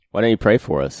Why don't you pray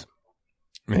for us?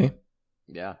 Me?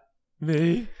 Yeah.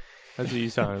 Me? That's what you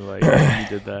sounded like when you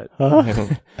did that.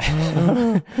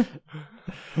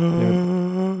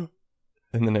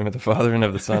 In the name of the Father, and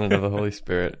of the Son, and of the Holy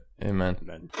Spirit. Amen.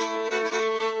 Amen.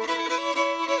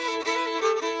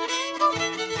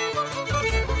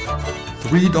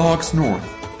 Three Dogs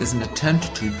North is an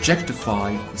attempt to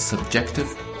objectify the subjective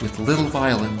with little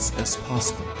violence as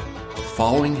possible. The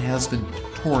following has been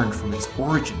torn from its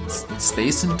origins in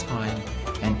space and time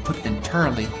and put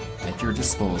entirely at your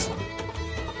disposal.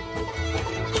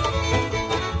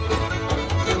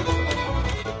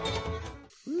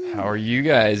 How are you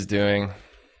guys doing?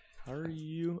 How are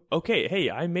you? Okay, hey,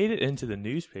 I made it into the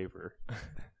newspaper.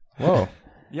 Whoa.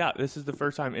 Yeah, this is the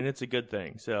first time, and it's a good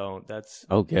thing. So that's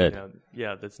good.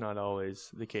 Yeah, that's not always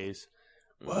the case.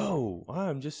 Whoa, wow,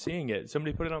 I'm just seeing it.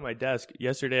 Somebody put it on my desk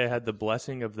yesterday. I had the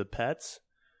blessing of the pets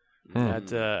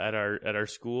at our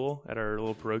school, at our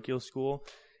little parochial school,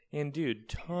 and dude,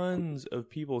 tons of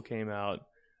people came out.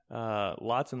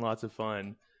 Lots and lots of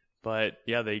fun. But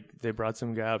yeah, they brought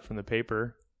some guy out from the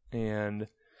paper, and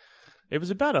it was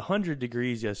about 100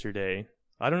 degrees yesterday.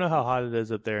 I don't know how hot it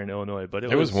is up there in Illinois, but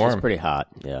it was warm. It's pretty hot,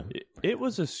 yeah. It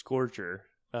was a scorcher.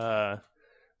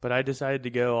 But I decided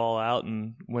to go all out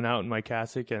and went out in my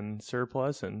cassock and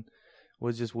surplus and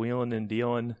was just wheeling and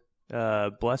dealing.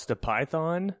 Blessed a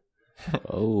python.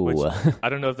 Oh. Which, I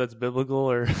don't know if that's biblical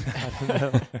or I don't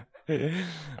know.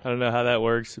 I don't know how that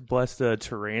works. Blessed a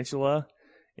tarantula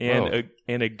and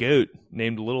a goat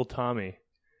named Little Tommy.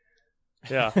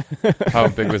 Yeah. How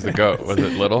big was the goat? Was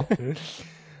it little?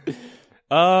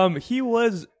 He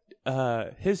was,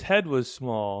 his head was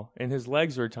small and his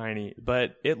legs were tiny,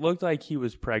 but it looked like he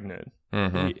was pregnant.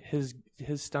 Mm-hmm.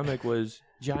 His stomach was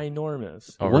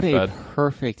ginormous. What a Overfed.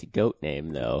 perfect goat name,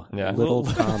 though. Yeah. Little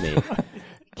Tommy.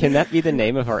 Can that be the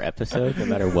name of our episode, no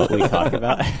matter what we talk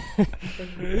about?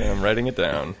 Yeah, I'm writing it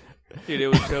down. Dude, it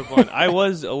was so fun. I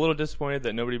was a little disappointed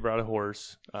that nobody brought a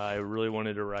horse. I really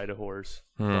wanted to ride a horse,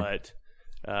 but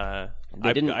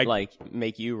They didn't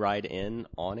make you ride in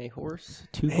on a horse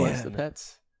to Bless the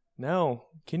Pets? No.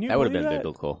 Can you? That would have believe been that?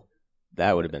 biblical.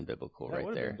 That would have been biblical That right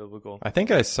would have there. been biblical. I think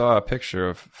I saw a picture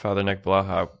of Father Nick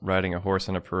Blaha riding a horse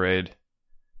in a parade,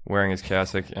 wearing his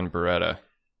cassock and beretta.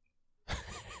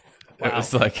 It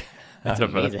was like That's out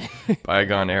of amazing. a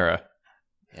bygone era.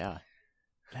 Yeah.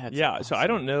 That's So awesome. I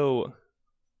don't know.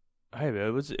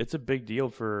 It's a big deal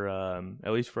for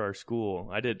at least for our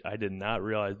school. I did not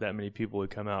realize that many people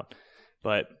would come out,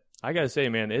 but I gotta say,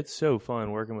 man, it's so fun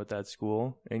working with that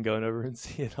school and going over and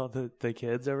seeing all the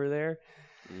kids over there.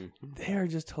 Mm-hmm. They are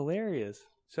just hilarious.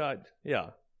 So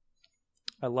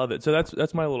I love it. So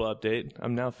that's my little update.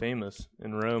 I'm now famous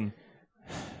in Rome.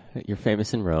 You're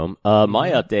famous in Rome.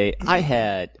 My update, I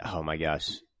had, oh my gosh,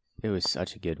 it was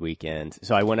such a good weekend.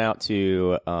 So I went out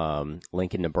to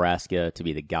Lincoln, Nebraska to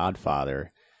be the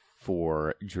godfather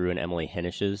for Drew and Emily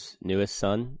Henish's newest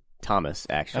son, Thomas,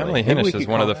 actually. Emily Maybe we Hinish could is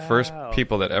one of the Wow. first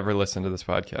people that ever listened to this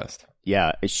podcast.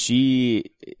 Yeah,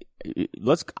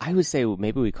 I would say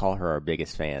maybe we call her our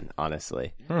biggest fan,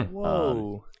 honestly.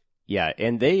 Whoa. Yeah,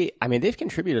 and they've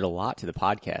contributed a lot to the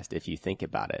podcast if you think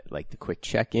about it. Like the quick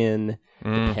check-in,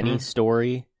 the Penny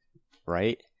story,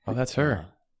 right? Oh, that's her.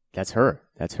 That's her.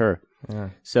 Yeah.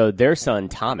 So their son,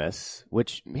 Thomas,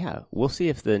 which, yeah, we'll see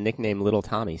if the nickname Little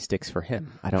Tommy sticks for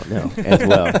him. I don't know as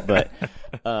well. But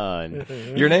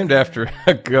You're named after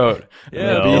a goat.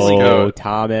 Yeah. A beast no, goat.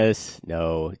 Thomas,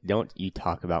 no, don't you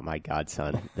talk about my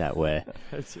godson that way.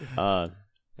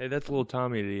 Hey, that's little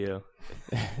Tommy to you.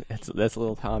 That's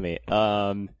Little Tommy.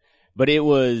 But it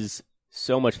was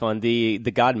so much fun. The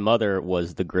godmother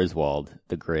was the Griswold,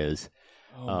 the Grizz.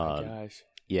 Oh my gosh.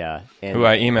 Yeah. And Who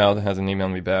I emailed hasn't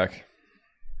emailed me back.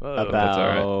 Whoa. about, That's all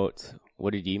right.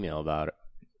 what did you email about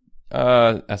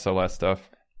it? SOS stuff.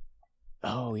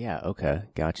 Oh, yeah. Okay.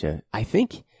 Gotcha. I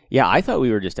thought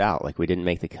we were just out. Like we didn't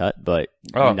make the cut, but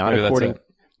Oh, not maybe that's according. it.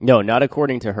 No, not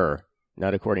according to her.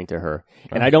 Not according to her.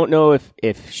 And I don't know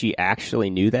if she actually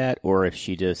knew that or if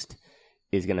she just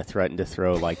is going to threaten to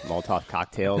throw like Molotov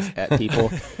cocktails at people,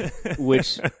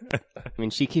 which, I mean,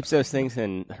 she keeps those things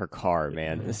in her car,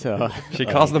 man. So She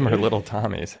calls them her little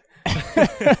Tommies.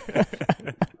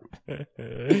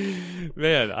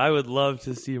 Man, I would love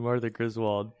to see Martha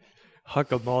Griswold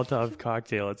huck a Molotov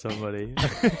cocktail at somebody.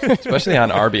 Especially on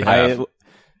our behalf.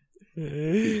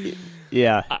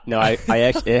 Yeah, no, I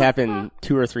actually, it happened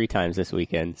 2 or 3 times this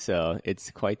weekend, so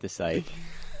it's quite the sight.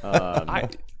 I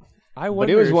But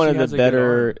wonder it was if one she of the has a good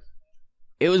better. arm.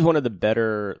 It was one of the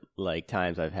better like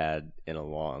times I've had in a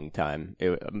long time.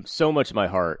 So much of my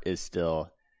heart is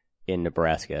still in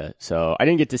Nebraska, so I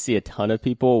didn't get to see a ton of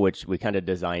people, which we kind of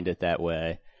designed it that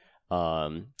way.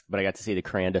 But I got to see the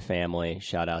Cranda family.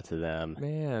 Shout out to them.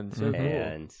 Man, so cool.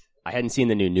 And I hadn't seen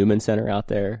the new Newman Center out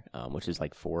there, which is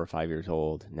like 4 or 5 years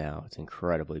old now. It's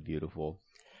incredibly beautiful.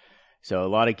 So a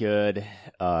lot of good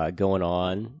going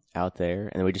on out there.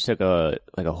 And then we just took a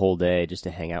whole day just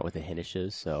to hang out with the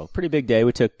Hinnishes. So pretty big day.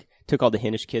 We took all the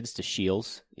Hinnish kids to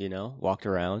Shields, walked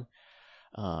around,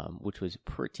 which was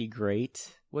pretty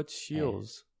great. What's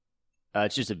Shields?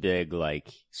 It's just a big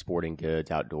like sporting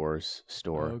goods outdoors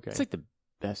store. Oh, okay. It's like the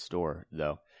best store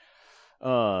though.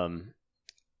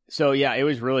 So yeah, it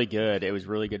was really good. It was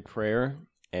really good prayer.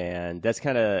 And that's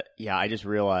kind of, I just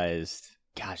realized,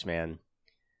 gosh, man,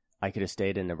 I could have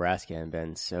stayed in Nebraska and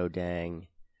been so dang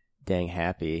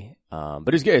happy. But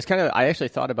it was good. It's kind of, I actually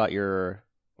thought about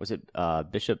was it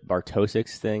Bishop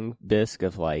Bartosik's thing, Bisk,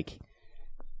 of like,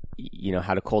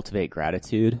 how to cultivate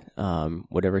gratitude,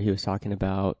 whatever he was talking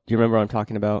about. Do you remember what I'm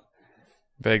talking about?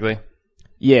 Vaguely.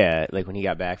 Yeah, like when he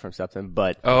got back from something.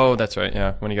 But oh, that's right.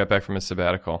 Yeah, when he got back from his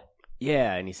sabbatical.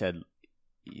 Yeah, and he said,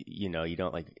 you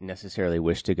don't like necessarily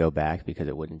wish to go back because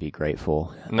it wouldn't be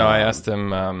grateful. No, I asked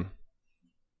him.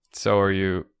 So were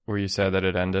you sad that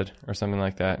it ended or something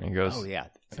like that? And he goes, "Oh yeah,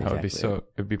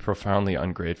 it'd be profoundly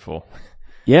ungrateful."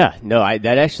 Yeah, no,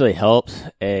 that actually helps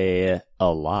a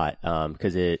lot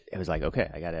because it was like, okay,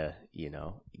 I gotta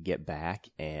get back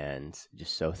and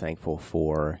just so thankful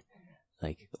for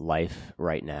like life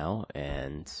right now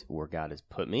and where God has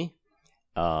put me.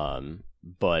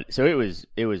 But so it was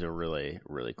a really,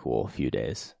 really cool few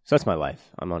days. So that's my life.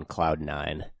 I'm on cloud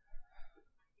 9.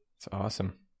 It's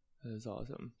awesome. That is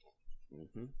awesome.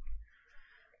 Mm-hmm.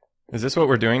 Is this what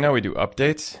we're doing now? We do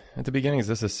updates at the beginning? Is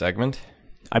this a segment?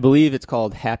 I believe it's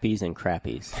called Happies and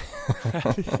Crappies.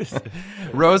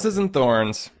 Roses and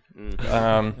thorns.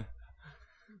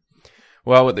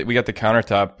 Well, we got the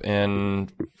countertop in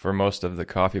for most of the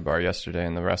coffee bar yesterday,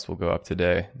 and the rest will go up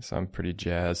today. So I'm pretty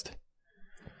jazzed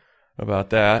about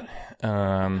that.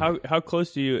 How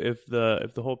close do you, if the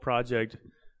whole project,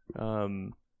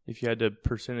 if you had to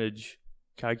percentage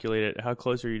calculate it, how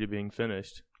close are you to being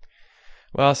finished?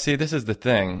 Well, see, this is the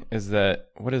thing, is that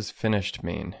what does finished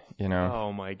mean,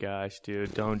 Oh my gosh,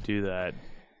 dude, don't do that. And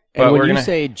But when we're you gonna-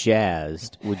 say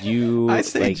jazzed, would you I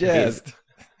say like, jazzed.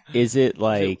 Is it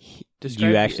like Describe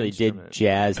you the actually did instrument.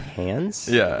 jazz hands?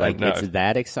 Yeah, Like no. it's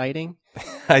that exciting?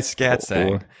 I scat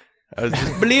sang. I was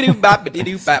just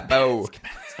bleedoo-bop-a-dee-doo-bop-bo.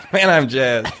 Man, I'm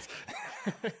jazzed.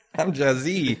 I'm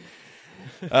jazzy.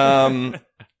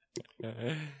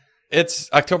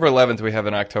 It's October 11th. We have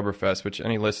an Oktoberfest, which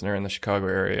any listener in the Chicago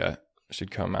area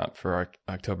should come out for our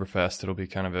Oktoberfest. It'll be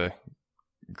kind of a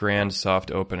grand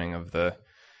soft opening of the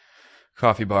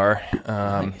coffee bar.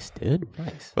 Nice, dude.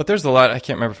 Nice. But there's a lot. I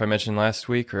can't remember if I mentioned last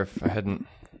week or if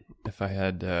I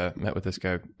had met with this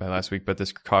guy by last week. But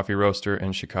this coffee roaster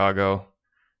in Chicago,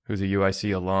 who's a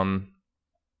UIC alum,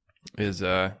 is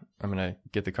I'm gonna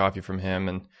get the coffee from him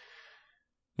and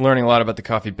learning a lot about the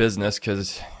coffee business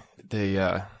because they,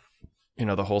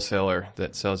 the wholesaler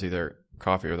that sells you their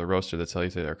coffee or the roaster that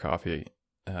sells you their coffee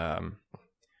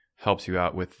helps you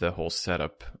out with the whole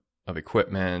setup of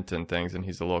equipment and things. And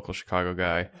he's a local Chicago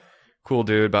guy, cool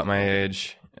dude, about my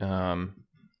age.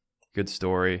 Good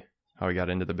story how he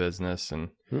got into the business and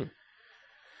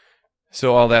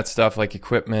so all that stuff like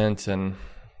equipment and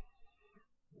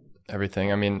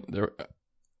everything. I mean,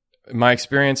 my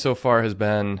experience so far has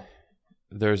been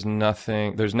there's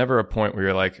never a point where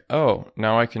you're like, oh,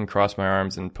 now I can cross my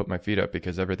arms and put my feet up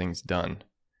because everything's done.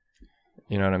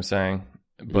 You know what I'm saying?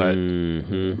 But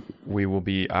we will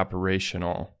be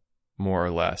operational more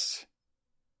or less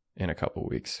in a couple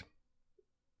weeks.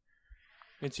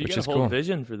 And so you Which got is a whole cool.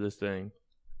 vision for this thing.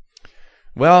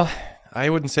 Well, I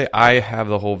wouldn't say I have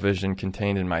the whole vision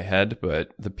contained in my head,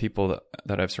 but the people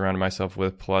that I've surrounded myself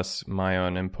with, plus my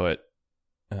own input,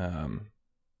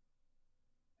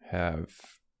 have,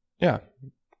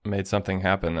 made something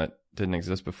happen that didn't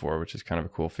exist before, which is kind of a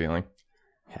cool feeling.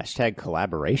 Hashtag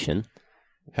collaboration.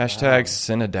 Hashtag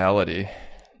synodality.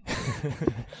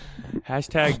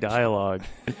 Hashtag dialogue.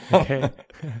 Okay.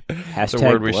 Hashtag It's a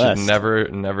word we blessed.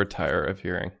 should never tire of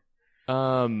hearing.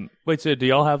 Wait, so do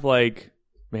y'all have like,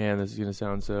 man, this is going to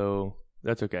sound so,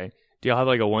 that's okay. Do y'all have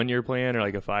like a 1-year plan or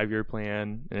like a 5-year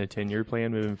plan and a 10-year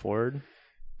plan moving forward?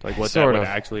 Like what Sort that would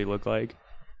of. actually look like?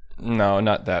 No,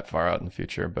 not that far out in the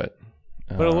future, but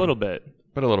But a little bit.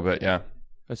 But a little bit, yeah.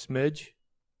 A smidge?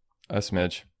 A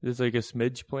smidge. Is like a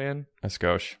smidge plan? A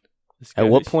skosh. At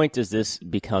what point does this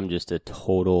become just a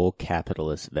total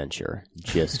capitalist venture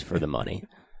just for the money?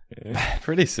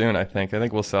 Pretty soon, I think. I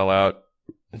think we'll sell out.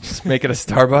 Just make it a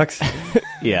Starbucks.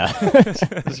 Yeah.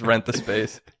 Just rent the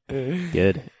space.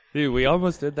 Good. Dude, we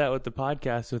almost did that with the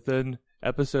podcast within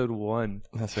Episode 1.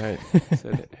 That's right.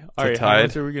 Said, all right, how Tide.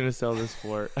 much are we going to sell this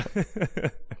for?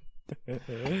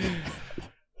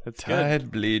 That's Tide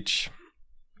good. Bleach.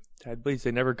 Tide Bleach,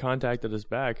 they never contacted us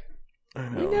back. I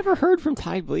We know. never heard from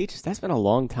Tide Bleach. That's been a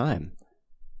long time.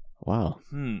 Wow.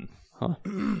 Huh.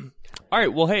 All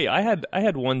right, well, hey, I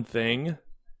had one thing.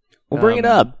 Well, bring it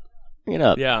up. Bring it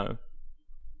up. Yeah.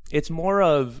 It's more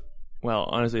of, well,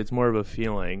 honestly, it's more of a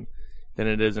feeling than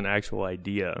it is an actual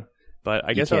idea. But I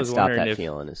You guess can't I was stop wondering that if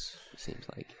feeling. It seems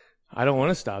like. I don't want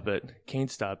to stop it.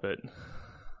 Can't stop it.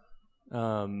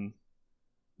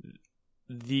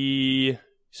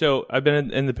 So I've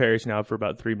been in the parish now for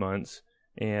about 3 months,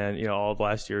 and all of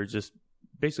last year just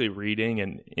basically reading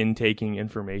and intaking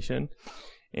information.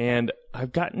 And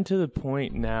I've gotten to the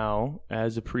point now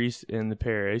as a priest in the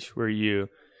parish where you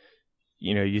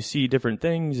see different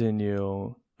things and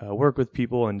you work with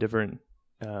people in different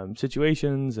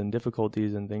situations and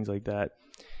difficulties and things like that.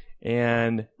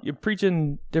 And you're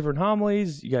preaching different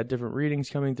homilies, you got different readings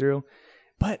coming through.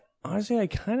 But honestly, I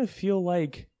kind of feel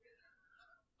like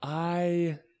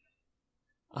I'm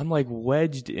like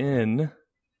wedged in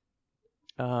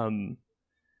from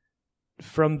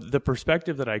the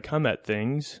perspective that I come at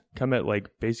like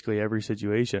basically every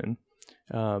situation,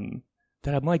 that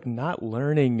I'm like not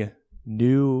learning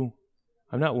new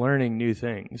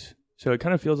things. So it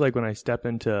kind of feels like when I step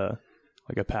into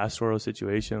like a pastoral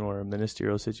situation or a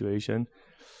ministerial situation,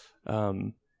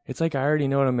 it's like I already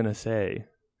know what I'm going to say,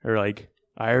 or like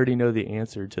I already know the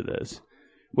answer to this,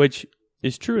 which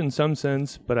is true in some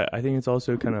sense, but I think it's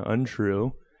also kind of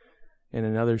untrue in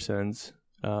another sense.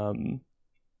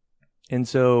 And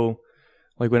so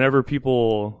like whenever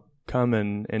people come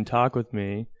and talk with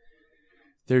me,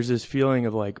 there's this feeling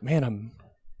of like, man,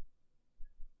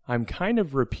 I'm kind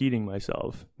of repeating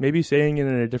myself, maybe saying it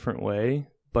in a different way,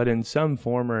 but in some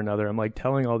form or another, I'm like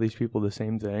telling all these people the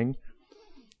same thing.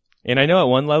 And I know at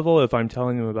one level, if I'm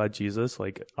telling them about Jesus,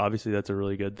 like obviously that's a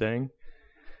really good thing.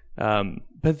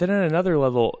 But then at another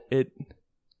level, it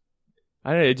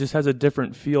just has a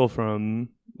different feel from,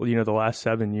 the last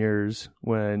 7 years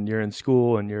when you're in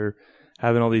school and you're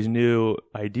having all these new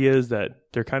ideas that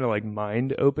they're kind of like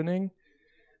mind opening.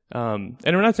 And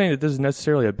we're not saying that this is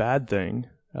necessarily a bad thing.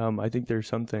 I think there's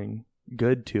something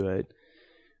good to it,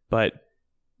 but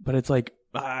it's like,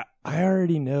 I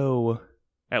already know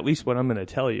at least what I'm going to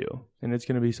tell you. And it's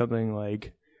going to be something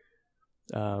like,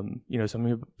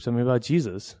 something about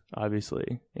Jesus,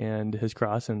 obviously, and his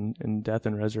cross and death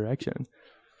and resurrection.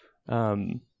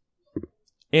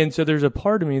 And so there's a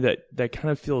part of me that kind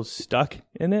of feels stuck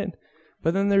in it.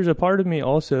 But then there's a part of me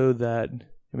also that,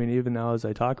 even now as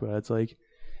I talk about it, it's like,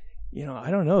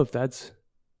 I don't know if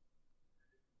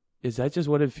is that just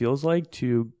what it feels like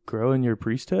to grow in your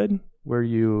priesthood, where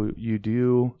you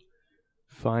do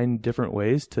find different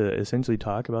ways to essentially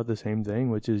talk about the same thing,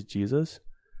 which is Jesus?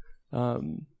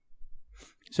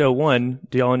 So 1,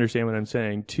 do y'all understand what I'm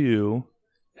saying? 2,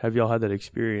 have y'all had that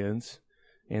experience?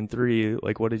 And 3,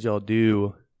 like, what did y'all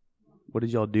do? What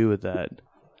did y'all do with that?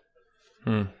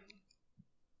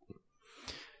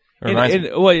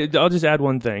 I'll just add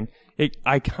one thing.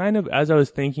 I kind of, as I was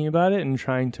thinking about it and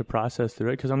trying to process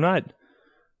through it, because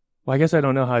I guess I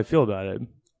don't know how I feel about it,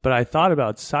 but I thought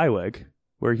about Cywick,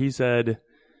 where he said,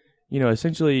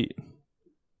 essentially,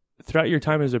 throughout your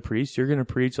time as a priest, you're going to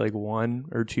preach like 1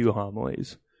 or 2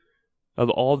 homilies. Of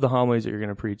all of the homilies that you're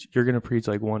going to preach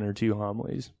like 1 or 2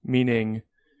 homilies, meaning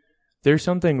there's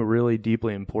something really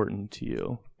deeply important to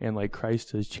you, and like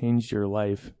Christ has changed your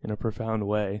life in a profound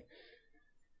way.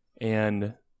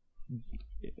 And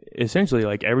essentially,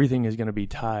 like everything is going to be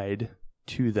tied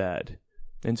to that.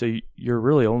 And so you're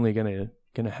really only going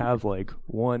to have like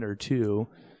 1 or 2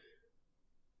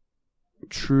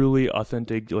 truly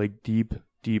authentic, like deep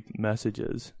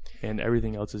messages, and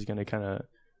everything else is going to kind of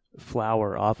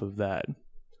flower off of that.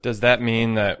 Does that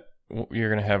mean that you're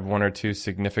going to have 1 or 2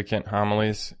 significant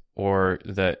homilies, or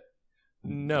that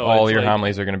No, all it's your like,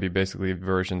 homilies are going to be basically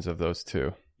versions of those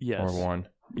 2? Yes. Or 1?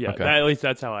 Yeah, Okay. at least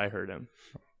that's how I heard him.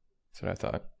 That's what I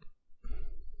thought.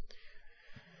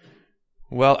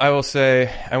 Well, I will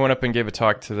say I went up and gave a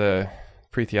talk to the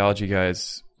pre-theology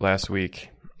guys last week,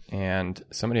 and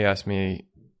somebody asked me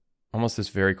almost this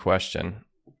very question.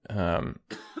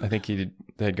 I think they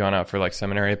had gone out for like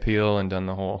seminary appeal and done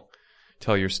the whole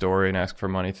tell your story and ask for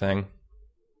money thing.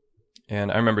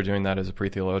 And I remember doing that as a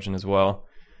pre-theologian as well,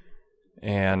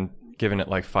 and giving it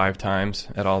like 5 times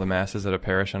at all the masses at a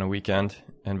parish on a weekend.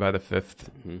 And by the 5th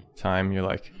time, you're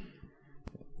like,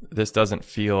 this doesn't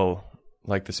feel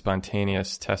like the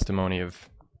spontaneous testimony of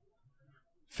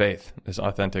faith, this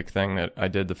authentic thing that I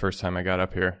did the first time I got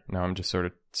up here. Now I'm just sort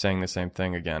of saying the same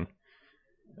thing again.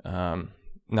 Now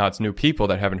it's new people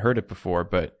that haven't heard it before,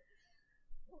 but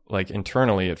like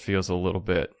internally it feels a little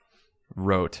bit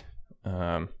rote.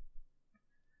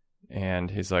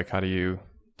 And he's like, how do you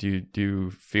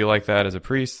feel like that as a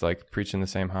priest, like preaching the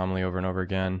same homily over and over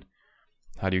again?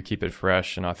 How do you keep it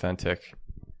fresh and authentic?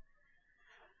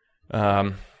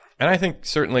 And I think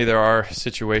certainly there are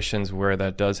situations where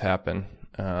that does happen.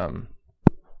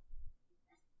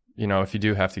 If you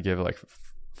do have to give like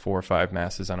 4 or 5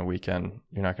 masses on a weekend,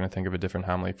 you're not going to think of a different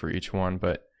homily for each one.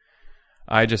 But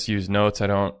I just use notes. I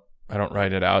don't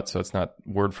write it out, so it's not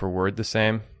word for word the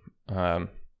same.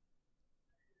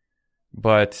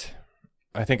 But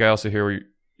I think I also hear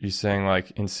you saying,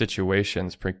 like, in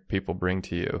situations people bring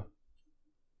to you,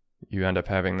 you end up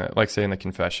having that, like, say in the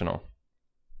confessional.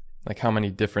 Like, how many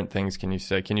different things can you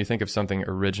say? Can you think of something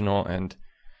original and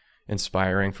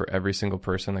inspiring for every single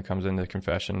person that comes into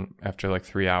confession after like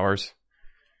 3 hours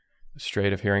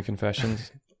straight of hearing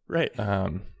confessions? Right.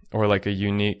 Or like a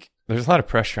unique, there's a lot of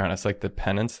pressure on us, like the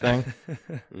penance thing,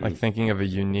 like thinking of a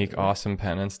unique, awesome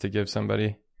penance to give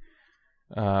somebody.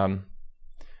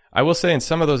 I will say in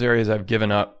some of those areas I've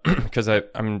given up because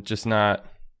I'm just not,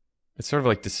 it's sort of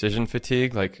like decision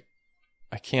fatigue. Like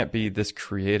I can't be this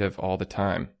creative all the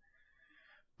time,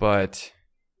 but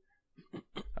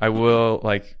I will,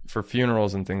 like for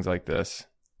funerals and things like this,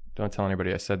 don't tell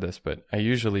anybody I said this, but I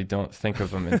usually don't think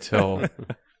of them until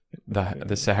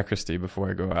the sacristy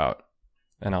before I go out.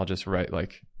 And I'll just write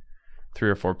like 3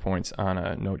 or 4 points on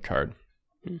a note card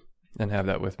and have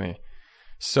that with me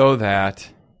so that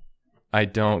I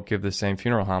don't give the same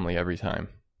funeral homily every time,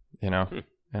 and I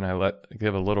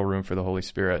give a little room for the Holy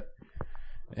Spirit.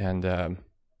 And,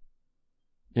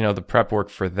 the prep work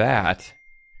for that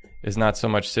is not so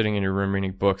much sitting in your room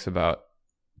reading books about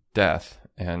death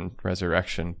and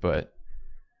resurrection, but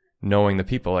knowing the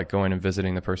people, like going and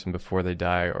visiting the person before they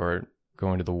die, or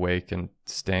going to the wake and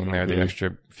staying there the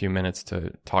extra few minutes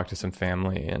to talk to some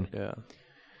family and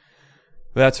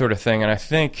that sort of thing. And I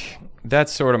think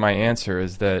that's sort of my answer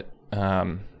is that,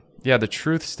 the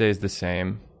truth stays the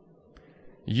same.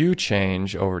 You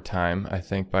change over time, I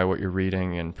think, by what you're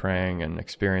reading and praying and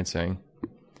experiencing.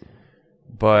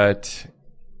 But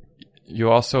you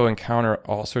also encounter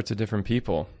all sorts of different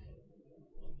people.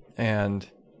 And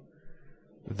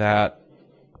that,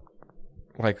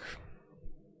 like,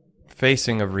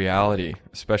 facing of reality,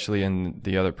 especially in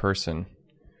the other person,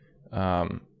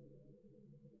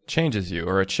 changes you,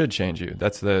 or it should change you.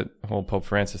 That's the whole Pope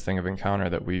Francis thing of encounter,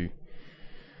 that we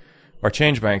are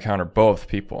changed by encounter, both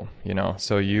people,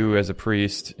 So you as a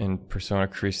priest in persona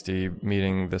Christi,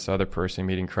 meeting this other person,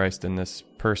 meeting Christ in this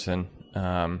person,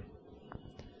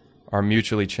 are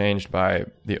mutually changed by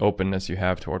the openness you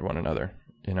have toward one another,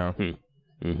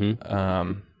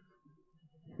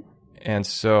 And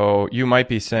so you might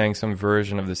be saying some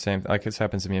version of the same, like this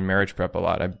happens to me in marriage prep a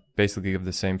lot. I basically give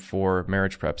the same 4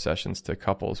 marriage prep sessions to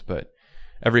couples, but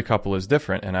every couple is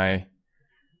different. And I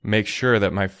make sure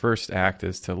that my first act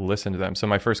is to listen to them. So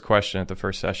my first question at the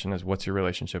first session is, what's your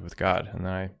relationship with God? And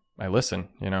then I listen,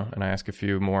 and I ask a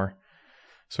few more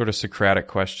sort of Socratic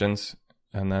questions.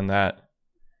 And then I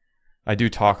do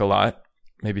talk a lot,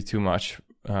 maybe too much,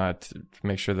 to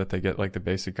make sure that they get like the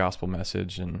basic gospel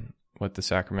message and what the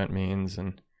sacrament means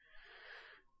and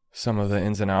some of the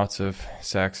ins and outs of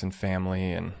sex and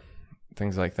family and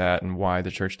things like that, and why the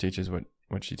church teaches what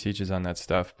she teaches on that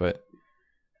stuff. But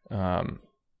I've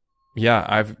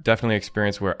definitely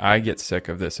experienced where I get sick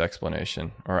of this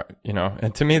explanation, or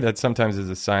and to me that sometimes is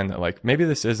a sign that like maybe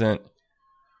this isn't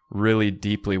really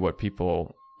deeply what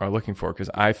people are looking for, because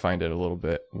I find it a little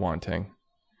bit wanting.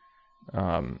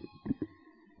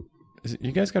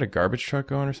 You guys got a garbage truck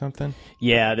going or something?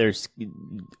 Yeah, there's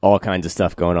all kinds of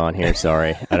stuff going on here.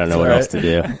 Sorry. I don't know what else to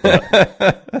do.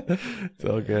 It's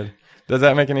all good. Does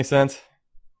that make any sense?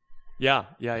 Yeah,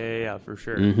 for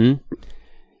sure. Mm-hmm.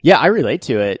 Yeah, I relate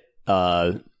to it,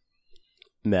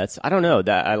 Metz. I don't know.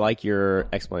 That I like your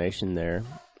explanation there,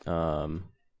 Connor,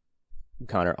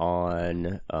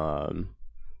 on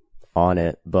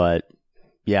it. But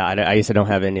yeah, I guess I don't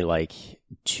have any like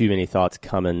too many thoughts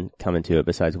coming to it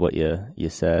besides what you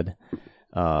said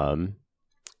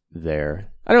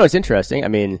there. I know it's interesting. I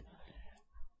mean,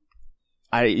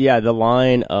 the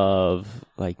line of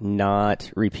like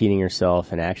not repeating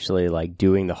yourself and actually like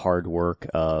doing the hard work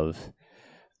of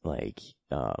like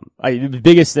the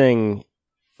biggest thing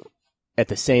at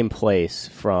the same place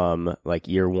from like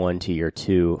year 1 to year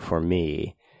 2 for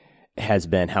me has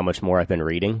been how much more I've been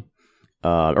reading.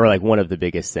 Or like one of the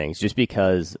biggest things, just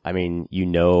because, I mean,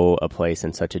 a place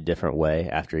in such a different way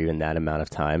after even that amount of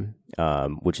time,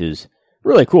 which is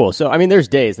really cool. So, I mean, there's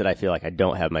days that I feel like I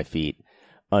don't have my feet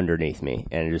underneath me,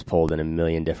 and it just pulled in a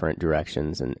million different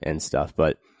directions and stuff.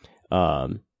 But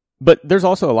there's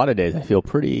also a lot of days I feel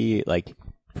pretty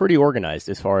organized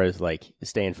as far as like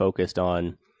staying focused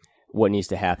on what needs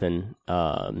to happen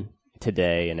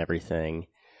today and everything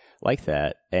like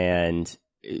that. And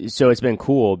so it's been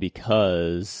cool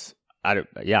because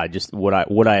just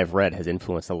what I have read has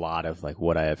influenced a lot of like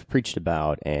what I have preached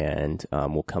about, and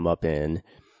will come up in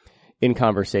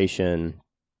conversation,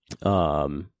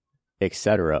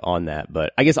 etc. on that.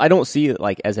 But I guess I don't see it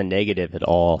like as a negative at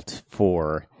all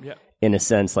for, in a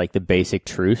sense, like the basic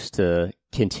truths to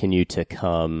continue to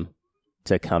come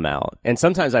out. And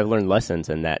sometimes I've learned lessons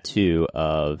in that too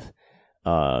of,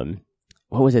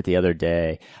 what was it the other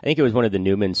day? I think it was one of the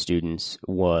Newman students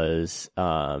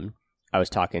I was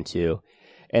talking to,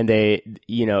 and they,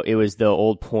 it was the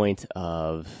old point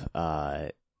of,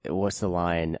 what's the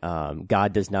line?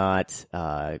 God does not,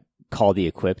 call the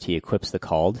equipped, he equips the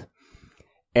called.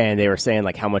 And they were saying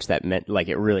like how much that meant, like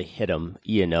it really hit them,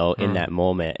 in that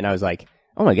moment. And I was like,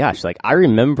 oh my gosh, like I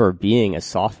remember being a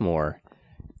sophomore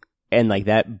and like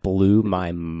that blew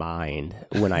my mind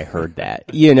when I heard that,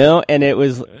 and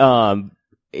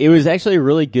it was actually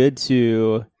really good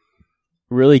to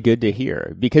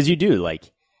hear, because you do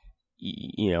like,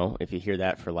 if you hear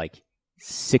that for like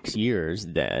 6 years,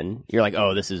 then you're like,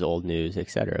 oh, this is old news,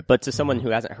 etc. But to someone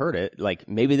who hasn't heard it, like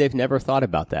maybe they've never thought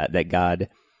about that God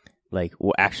like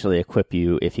will actually equip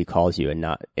you if he calls you, and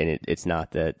it's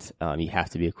not that you have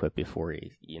to be equipped before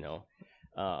he,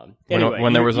 anyway,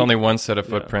 when there was only one set of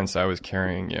footprints, I was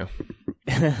carrying you.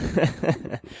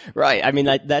 Right. I mean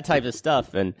that type of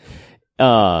stuff, and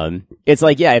it's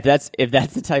like, if that's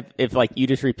the type, if like you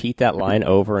just repeat that line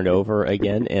over and over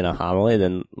again in a homily,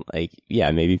 then like,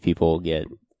 maybe people get,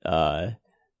 kind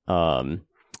of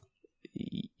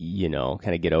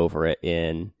get over it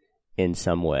in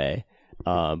some way.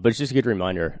 But it's just a good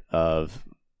reminder of,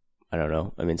 I don't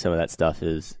know. I mean, some of that stuff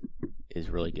is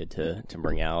really good to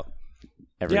bring out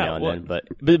every now and then.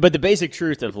 But the basic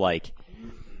truth of like,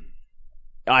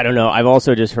 I don't know. I've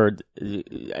also just heard,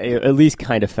 at least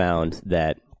kind of found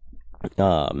that,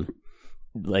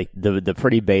 like the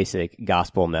pretty basic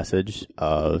gospel message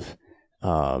of,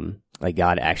 like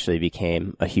God actually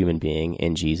became a human being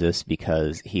in Jesus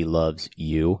because he loves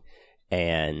you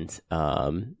and,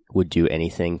 would do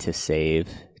anything to save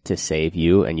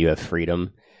you, and you have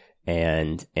freedom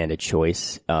and a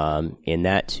choice, in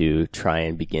that to try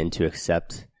and begin to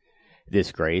accept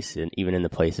this grace, and even in the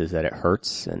places that it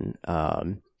hurts, and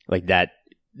like that,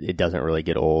 it doesn't really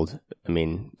get old. I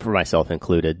mean, for myself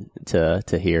included,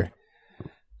 to hear.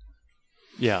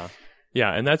 Yeah,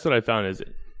 and that's what I found is,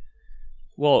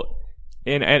 well,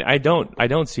 and I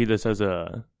don't see this as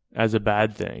a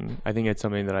bad thing. I think it's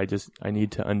something that I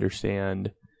need to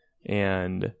understand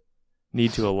and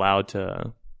need to allow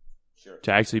to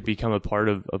actually become a part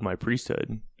of my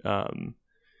priesthood.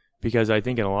 Because I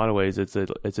think in a lot of ways it's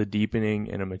a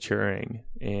deepening and a maturing,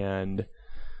 and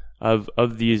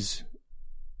of these,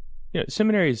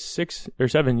 seminary is 6 or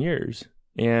 7 years,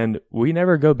 and we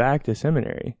never go back to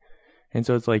seminary. And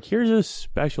so it's like, here's a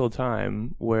special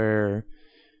time where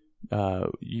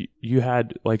you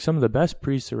had like some of the best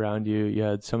priests around you, you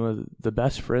had some of the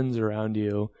best friends around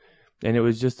you, and it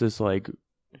was just this like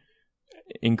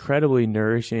incredibly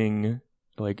nourishing,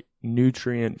 like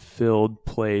nutrient filled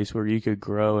place where you could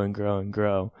grow and grow and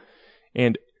grow.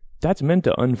 And that's meant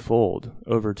to unfold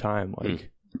over time,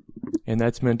 like, and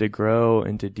that's meant to grow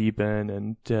and to deepen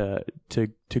and to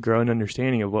grow an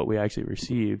understanding of what we actually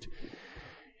received.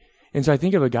 And so I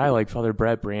think of a guy like Father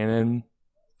Brett Brannon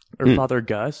or Father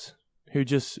Gus, who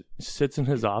just sits in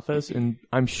his office, and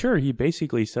I'm sure he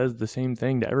basically says the same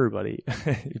thing to everybody,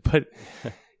 but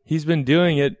he's been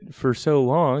doing it for so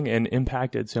long and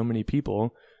impacted so many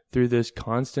people through this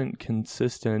constant,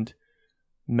 consistent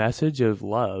message of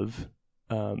love,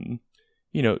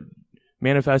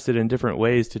 manifested in different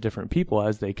ways to different people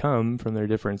as they come from their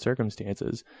different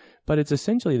circumstances. But it's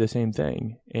essentially the same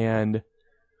thing. And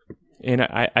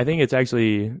I think it's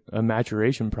actually a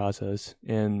maturation process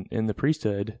in the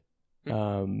priesthood,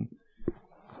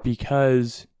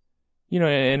 because,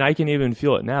 and I can even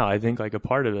feel it now. I think like a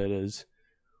part of it is,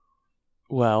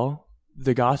 well,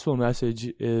 the gospel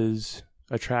message is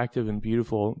attractive and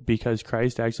beautiful because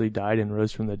Christ actually died and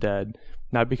rose from the dead,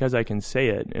 not because I can say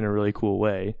it in a really cool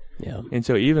way. Yeah. And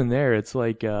so even there, it's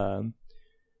like,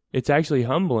 it's actually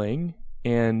humbling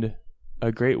and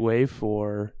a great way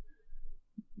for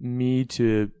me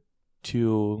to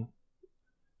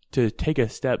take a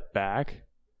step back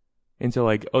and so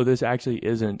like, oh, this actually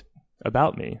isn't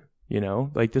about me,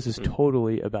 like this is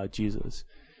totally about Jesus.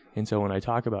 And so when I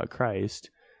talk about Christ,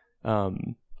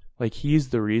 like Like, he's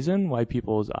the reason why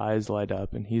people's eyes light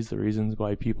up, and he's the reasons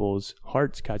why people's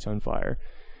hearts catch on fire.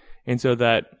 And so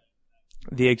that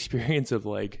the experience of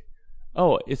like,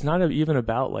 oh, it's not even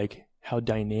about like how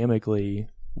dynamically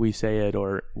we say it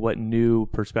or what new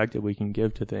perspective we can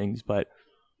give to things, but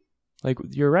like,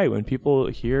 you're right. When people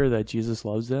hear that Jesus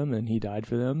loves them and he died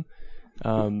for them,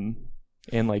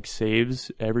 and like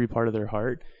saves every part of their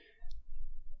heart,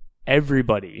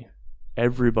 everybody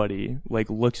like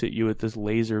looks at you with this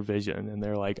laser vision and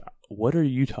they're like, what are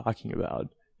you talking about?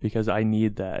 Because I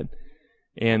need that.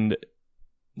 And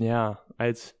yeah,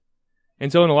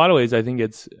 and so in a lot of ways, I think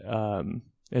it's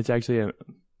actually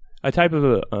a type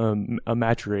of a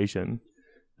maturation.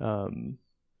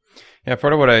 Yeah,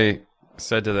 part of what I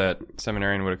said to that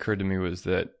seminarian, what occurred to me was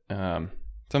that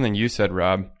something you said,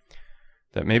 Rob,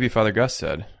 that maybe Father Gus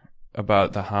said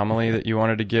about the homily that you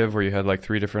wanted to give, where you had like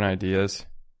 3 different ideas.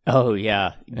 Oh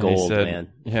yeah, gold, said,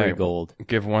 man, yeah, free gold.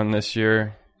 Give one this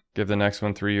year, give the next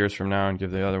one 3 years from now, and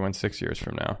give the other one 6 years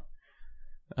from now.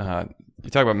 You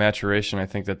talk about maturation. I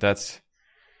think that's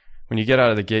when you get out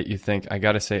of the gate, you think, I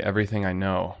got to say everything I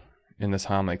know in this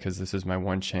homily because this is my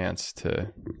one chance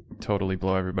to totally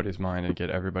blow everybody's mind and get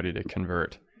everybody to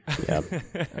convert. Yep.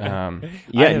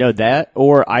 Yeah, that.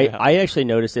 Or I actually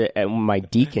noticed it at my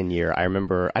deacon year. I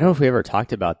remember, I don't know if we ever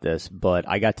talked about this, but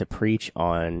I got to preach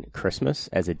on Christmas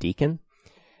as a deacon.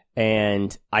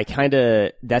 And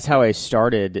that's how I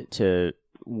started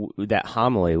that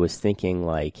homily, was thinking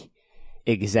like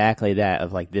exactly that,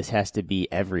 of like, this has to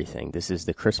be everything. This is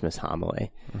the Christmas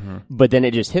homily. Mm-hmm. But then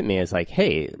it just hit me as like,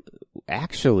 hey,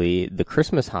 actually the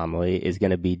Christmas homily is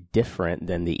going to be different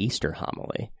than the Easter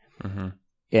homily. Mm-hmm.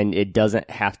 And it doesn't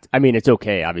have to, I mean, it's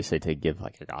okay, obviously, to give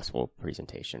like a gospel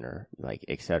presentation or like,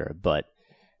 et cetera, but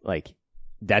like,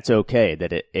 that's okay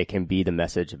that it can be the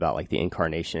message about like the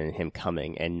incarnation and him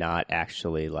coming, and not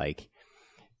actually like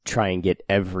try and get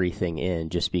everything in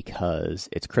just because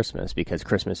it's Christmas, because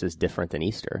Christmas is different than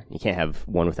Easter. You can't have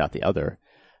one without the other.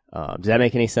 Does that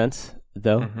make any sense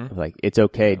though? Mm-hmm. Like, it's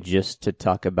okay just to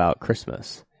talk about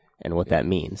Christmas and what that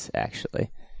means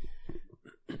actually.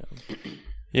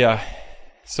 Yeah.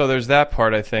 So there's that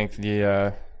part. I think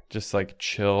the just like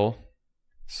chill,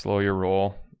 slow your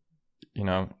roll. You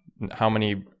know, how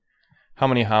many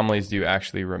homilies do you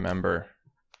actually remember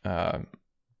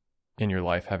in your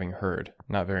life having heard?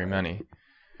 Not very many.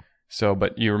 So,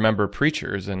 but you remember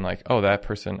preachers and like, oh, that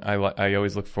person. I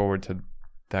always look forward to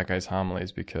that guy's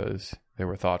homilies because they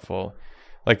were thoughtful.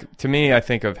 Like, to me, I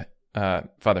think of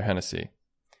Father Hennessy.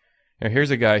 You know,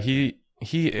 here's a guy.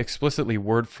 He explicitly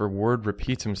word for word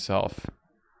repeats himself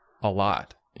a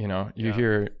lot. You know, you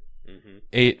hear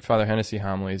 8 Father Hennessy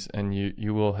homilies, and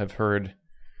you will have heard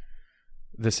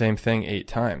the same thing 8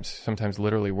 times, sometimes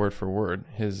literally word for word,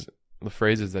 the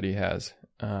phrases that he has.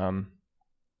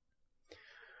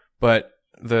 But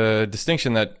the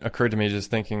distinction that occurred to me just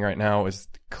thinking right now is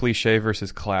cliche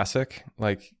versus classic,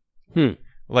 like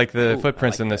the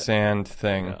footprints in the sand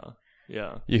thing.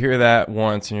 Yeah. You hear that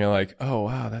once and you're like, oh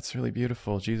wow, that's really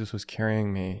beautiful. Jesus was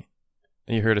carrying me.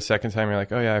 And you hear it a second time, you're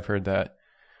like, oh yeah, I've heard that.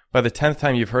 By the 10th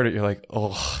time you've heard it, you're like,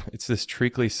 oh, it's this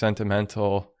treacly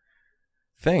sentimental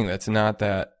thing that's not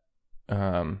that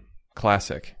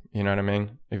classic. You know what I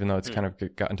mean? Even though it's kind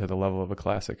of gotten to the level of a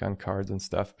classic on cards and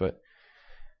stuff. But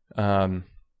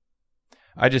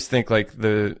I just think like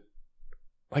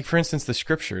for instance, the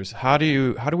scriptures, how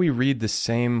do we read the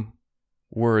same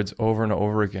words over and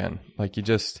over again? Like,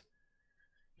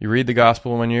 you read the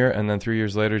gospel 1 year and then 3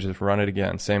 years later just run it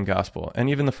again, same gospel. And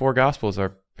even the 4 gospels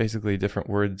are basically different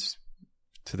words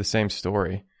to the same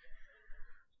story,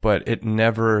 but it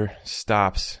never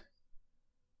stops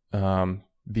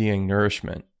being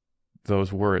nourishment,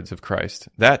 those words of Christ.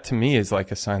 That to me is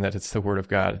like a sign that it's the word of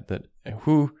God. That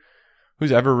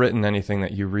who's ever written anything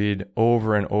that you read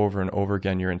over and over and over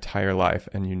again your entire life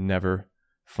and you never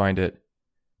find it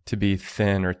to be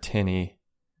thin or tinny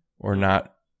or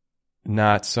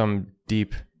not some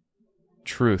deep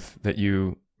truth that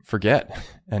you forget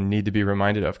and need to be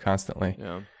reminded of constantly.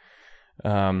 Yeah.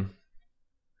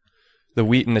 The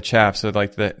wheat and the chaff, so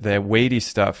like the weighty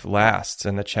stuff lasts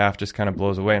and the chaff just kind of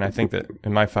blows away. And I think that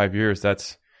in my 5 years,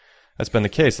 that's been the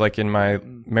case. Like in my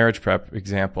marriage prep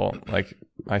example, like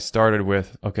I started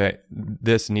with, okay,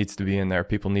 this needs to be in there.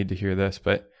 People need to hear this.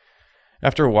 But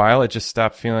after a while, it just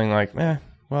stopped feeling like,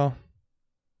 well,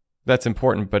 that's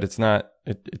important, but it's not,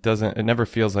 it never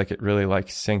feels like it really like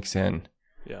sinks in.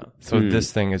 Yeah. So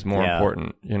this thing is more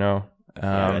important, you know?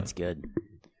 Yeah, that's good.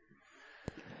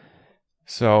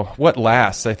 So what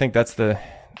lasts? I think that's the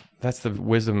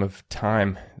wisdom of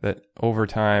time, that over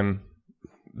time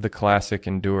the classic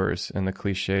endures and the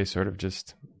cliche sort of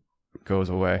just goes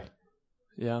away.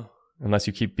 Yeah. Unless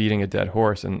you keep beating a dead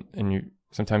horse, and you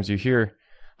sometimes you hear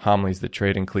homilies that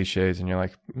trade in cliches, and you're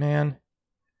like, man,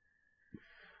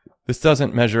 this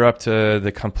doesn't measure up to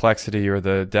the complexity or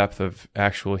the depth of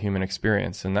actual human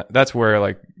experience. And that's where,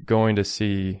 like, going to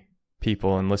see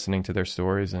people and listening to their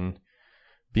stories and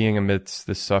being amidst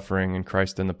the suffering and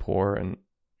Christ and the poor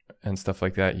and stuff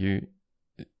like that, you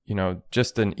know,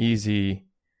 just an easy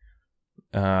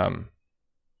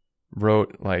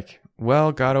wrote like,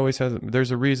 well, God always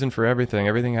there's a reason for everything.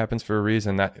 Everything happens for a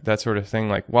reason. That sort of thing.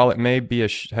 Like, while it may be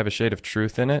have a shade of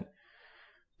truth in it,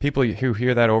 people who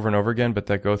hear that over and over again, but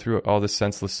that go through all this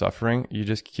senseless suffering, you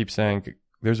just keep saying,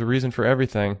 there's a reason for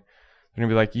everything. They're gonna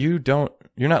be like,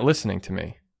 you're not listening to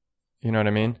me. You know what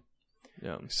I mean?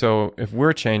 Yeah. So if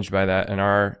we're changed by that, and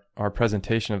our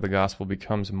presentation of the gospel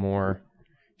becomes more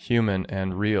human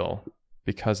and real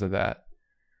because of that,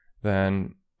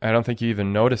 then I don't think you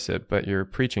even notice it, but your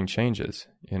preaching changes,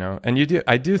 you know? And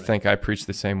I do think I preach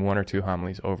the same one or two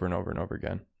homilies over and over and over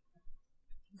again.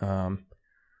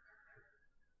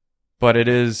 But it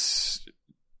is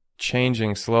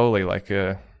changing slowly, like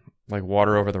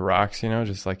water over the rocks, you know,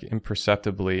 just like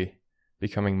imperceptibly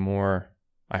becoming more,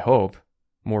 I hope,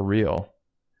 more real.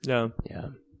 Yeah. Yeah.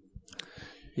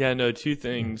 Yeah, no, two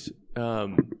things.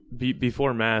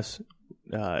 Before Mass,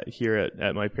 here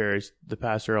at my parish, the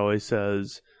pastor always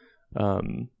says,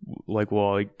 like, we'll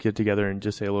all get together and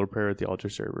just say a little prayer at the altar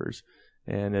servers.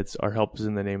 And it's, our help is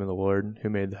in the name of the Lord who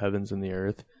made the heavens and the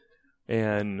earth.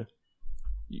 And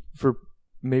for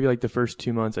maybe like the first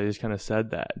 2 months, I just kind of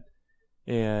said that.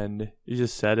 And you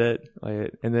just said it.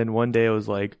 And then one day I was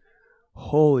like,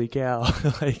 holy cow.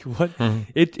 Like, what? Mm-hmm.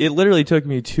 It literally took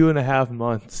me 2.5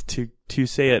 months to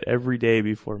say it every day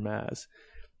before Mass,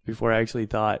 before it actually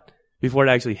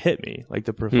hit me, like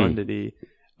the profundity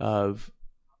of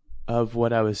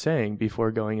what I was saying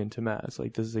before going into Mass.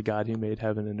 Like, this is a God who made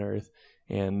heaven and earth,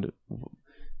 and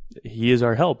he is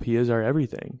our help. He is our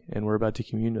everything. And we're about to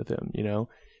commune with him, you know?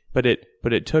 But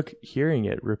it took hearing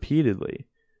it repeatedly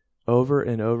over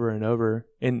and over and over.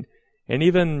 And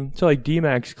even so, like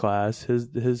DMAC's class,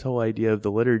 his whole idea of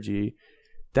the liturgy,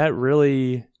 that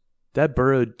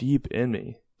burrowed deep in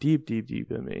me, deep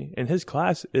in me. And his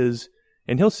class is,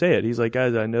 and he'll say it. He's like,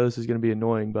 guys, I know this is going to be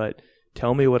annoying, but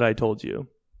tell me what I told you.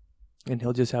 And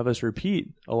he'll just have us repeat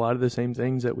a lot of the same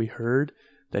things that we heard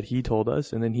that he told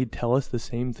us, and then he'd tell us the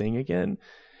same thing again.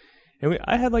 And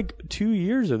I had like 2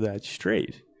 years of that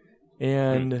straight.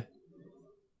 And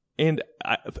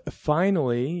I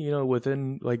finally, you know,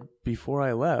 within, like, before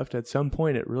I left, at some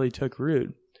point it really took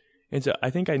root. And so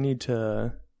I think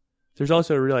there's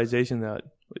also a realization that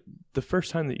the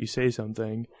first time that you say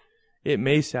something, it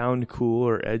may sound cool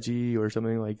or edgy or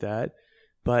something like that,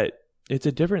 but it's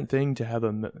a different thing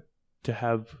to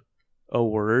have a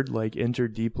word like enter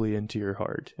deeply into your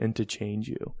heart and to change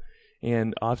you.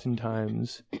 And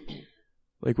oftentimes,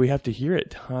 like, we have to hear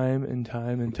it time and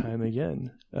time and time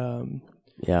again.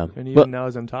 Yeah. And even now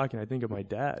as I'm talking, I think of my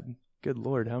dad. Good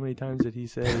Lord, how many times did he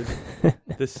say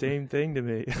the same thing to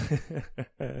me?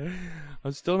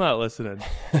 I'm still not listening.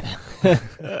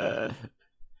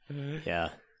 Yeah.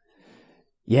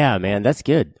 Yeah, man, that's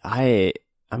good. I'm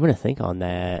going to think on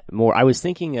that more. I was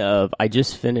thinking of, I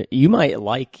just finished, you might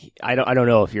like, I don't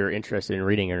know if you're interested in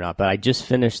reading it or not, but I just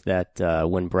finished that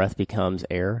When Breath Becomes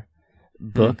Air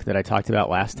book that I talked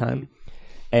about last time.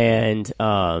 And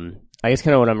I guess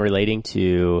kind of what I'm relating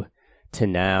to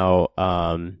now,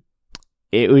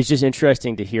 it was just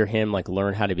interesting to hear him like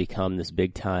learn how to become this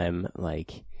big time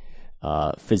like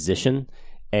physician.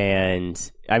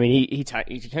 And I mean, he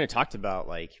kind of talked about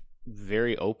like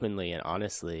very openly and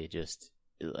honestly, just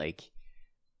like,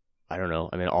 I don't know.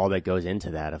 I mean, all that goes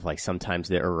into that of like sometimes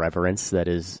the irreverence that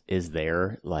is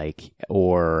there, like,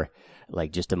 or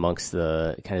like just amongst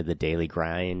the kind of the daily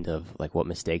grind of like what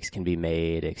mistakes can be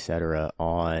made, et cetera,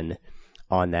 on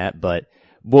that. But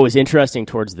what was interesting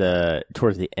towards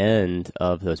the end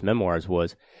of those memoirs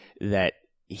was that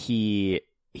he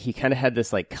kind of had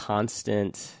this like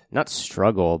constant, not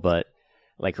struggle, but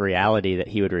like reality that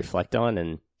he would reflect on.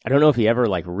 And I don't know if he ever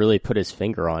like really put his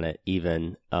finger on it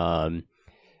even.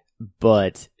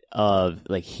 But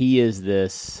like he is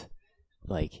this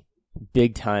like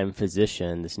big time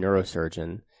physician, this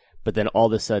neurosurgeon, but then all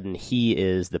of a sudden he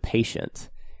is the patient.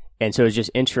 And so it's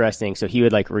just interesting. So he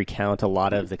would like recount a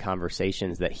lot of the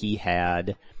conversations that he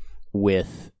had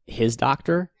with his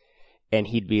doctor, and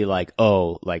he'd be like,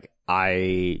 "Oh, like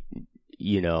I've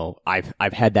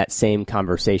had that same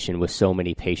conversation with so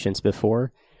many patients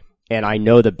before, and I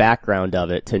know the background of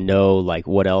it to know like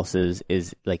what else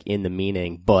is like in the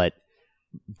meaning, but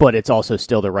it's also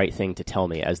still the right thing to tell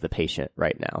me as the patient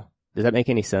right now." Does that make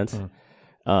any sense?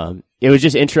 It was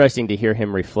just interesting to hear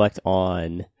him reflect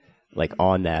on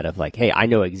that of like, hey, I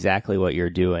know exactly what you're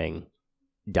doing,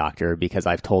 doctor, because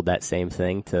I've told that same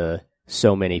thing to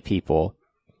so many people.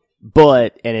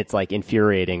 And it's like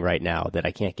infuriating right now that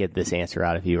I can't get this answer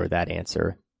out of you or that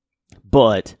answer.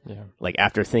 But like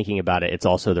after thinking about it, it's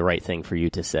also the right thing for you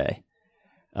to say,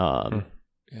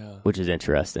 which is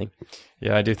interesting.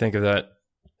 Yeah, I do think of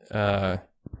that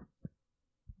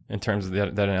in terms of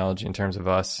that analogy, in terms of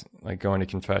us like going to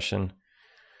confession,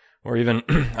 or even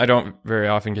I don't very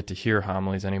often get to hear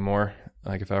homilies anymore.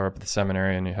 Like if I were up at the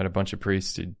seminary and you had a bunch of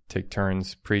priests, you'd take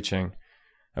turns preaching.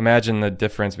 Imagine the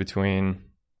difference between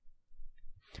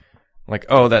like,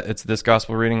 oh, that it's this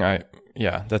gospel reading.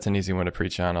 That's an easy one to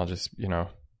preach on. I'll just,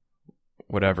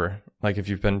 whatever. Like if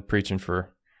you've been preaching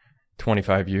for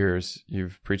 25 years,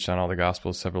 you've preached on all the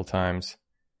gospels several times,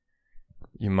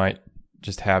 you might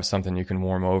just have something you can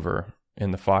warm over in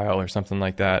the file or something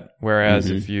like that. Whereas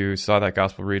if you saw that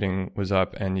gospel reading was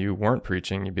up and you weren't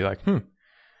preaching, you'd be like,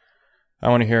 I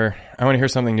want to hear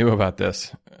something new about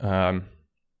this. And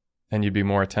you'd be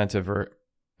more attentive or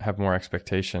have more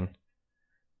expectation.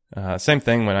 Same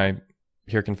thing when I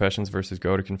hear confessions versus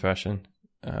go to confession.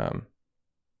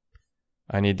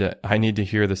 I need to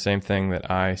hear the same thing that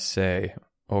I say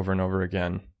over and over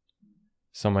again.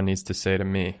 Someone needs to say to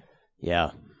me.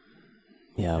 Yeah.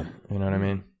 Yeah. You know what I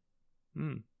mean?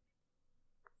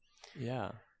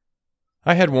 Yeah.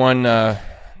 I had one,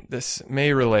 this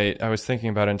may relate. I was thinking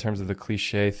about it in terms of the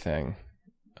cliche thing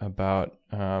about,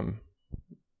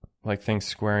 like things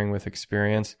squaring with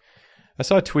experience. I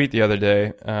saw a tweet the other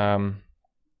day, and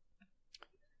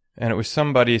it was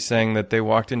somebody saying that they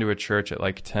walked into a church at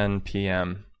like 10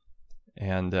 p.m.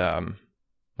 and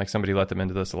like somebody let them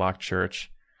into this locked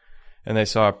church, and they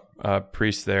saw a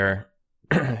priest there,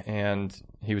 and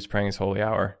he was praying his holy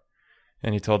hour,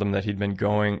 and he told them that he'd been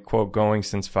going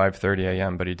since 5:30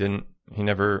 a.m., but he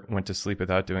never went to sleep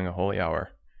without doing a holy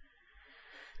hour.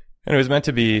 And it was meant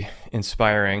to be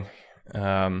inspiring,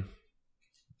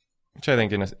 which I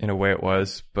think in a way it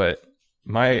was, but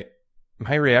my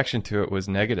reaction to it was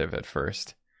negative at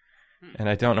first, and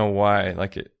I don't know why.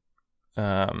 Like it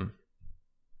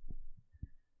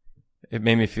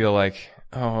made me feel like,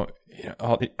 all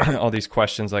these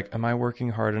questions, like, am I working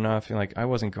hard enough? And like, I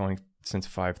wasn't going since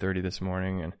 5:30 this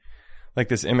morning, and like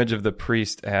this image of the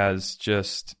priest as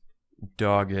just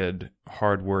dogged,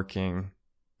 hardworking,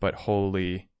 but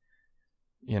holy,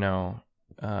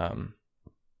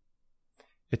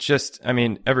 it's just, I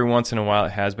mean, every once in a while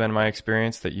it has been my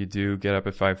experience that you do get up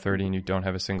at 5:30 and you don't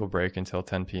have a single break until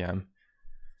 10 p.m.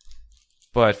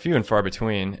 But few and far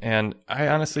between. And I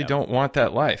honestly don't want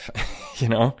that life,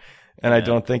 and I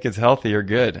don't think it's healthy or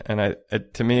good. And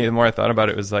to me, the more I thought about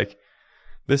it, was like,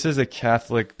 this is a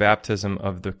Catholic baptism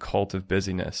of the cult of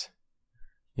busyness,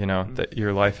 that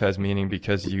your life has meaning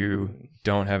because you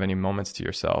don't have any moments to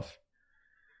yourself.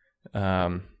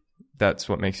 That's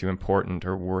what makes you important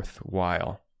or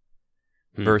worthwhile,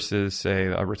 versus, say,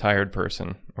 a retired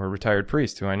person or a retired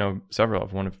priest, who I know several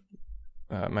of. One of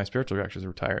my spiritual directors is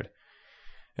retired,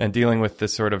 and dealing with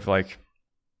this sort of like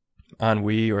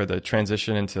ennui or the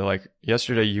transition into like,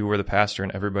 yesterday you were the pastor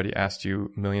and everybody asked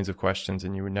you millions of questions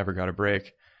and you never got a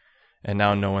break, and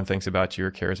now no one thinks about you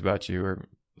or cares about you or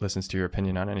listens to your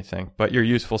opinion on anything, but you're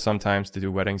useful sometimes to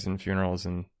do weddings and funerals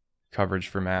and coverage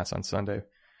for Mass on Sunday.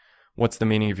 What's the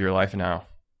meaning of your life now?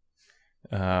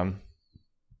 I'm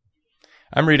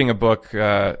reading a book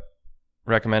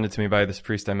recommended to me by this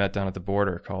priest I met down at the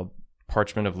border called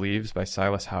Parchment of Leaves by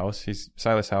Silas House.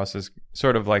 Silas House is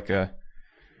sort of like a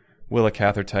Willa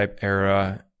Cather type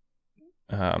era.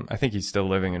 I think he's still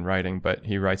living and writing, but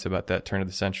he writes about that turn of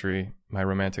the century, my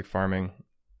romantic farming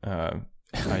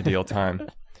ideal time.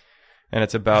 And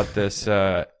it's about this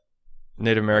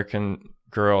Native American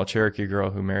girl, a Cherokee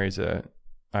girl, who marries a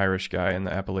Irish guy in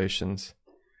the Appalachians.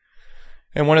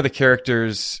 And one of the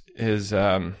characters is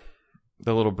the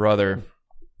little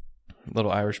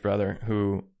Irish brother,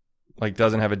 who like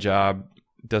doesn't have a job,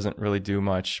 doesn't really do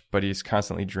much, but he's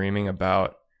constantly dreaming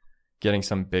about getting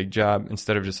some big job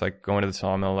instead of just like going to the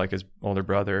sawmill like his older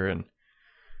brother and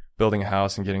building a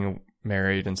house and getting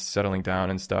married and settling down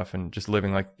and stuff and just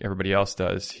living like everybody else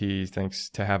does. He thinks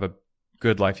to have a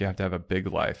good life, you have to have a big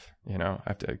life. I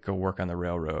have to go work on the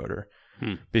railroad or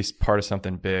be part of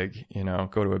something big,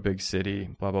 go to a big city,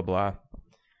 blah, blah, blah.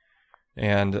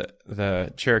 And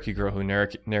the Cherokee girl who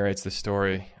narrates the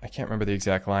story, I can't remember the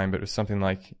exact line, but it was something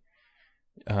like,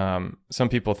 some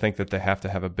people think that they have to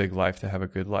have a big life to have a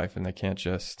good life, and they can't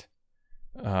just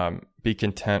be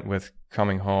content with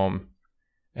coming home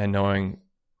and knowing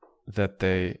that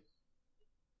they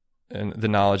and the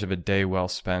knowledge of a day well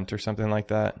spent or something like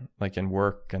that, like in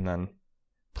work and then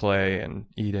play and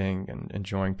eating and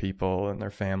enjoying people and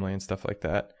their family and stuff like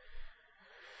that.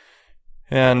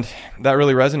 And that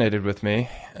really resonated with me,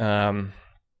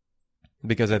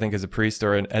 because I think as a priest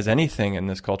or as anything in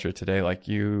this culture today, like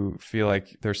you feel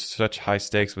like there's such high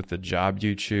stakes with the job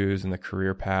you choose and the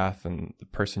career path and the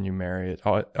person you marry. It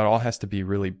all has to be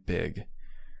really big,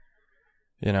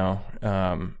 you know,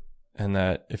 and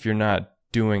that if you're not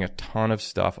doing a ton of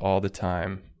stuff all the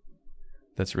time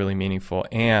that's really meaningful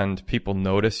and people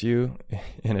notice you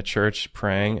in a church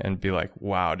praying and be like,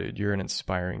 wow, dude, you're an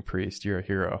inspiring priest. You're a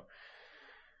hero.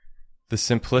 The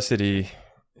simplicity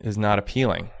is not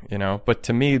appealing, you know, but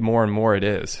to me, more and more it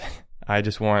is. I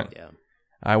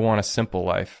want a simple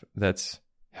life that's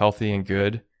healthy and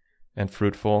good and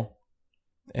fruitful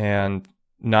and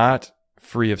not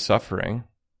free of suffering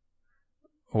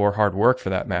or hard work for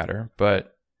that matter,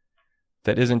 but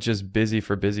that isn't just busy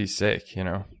for busy's sake, you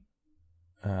know?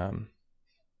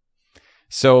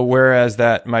 So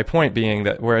my point being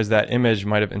that whereas that image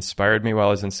might have inspired me while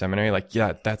I was in seminary, like,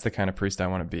 yeah, that's the kind of priest I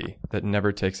want to be, that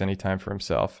never takes any time for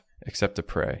himself except to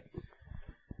pray.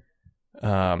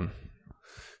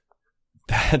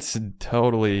 That's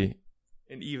totally...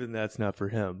 And even that's not for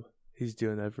him. He's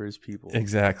doing that for his people.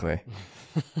 Exactly.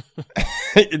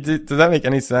 Does that make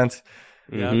any sense?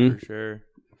 Yeah, Mm-hmm.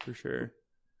 For sure.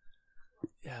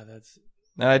 Yeah, that's...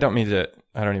 I don't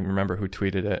even remember who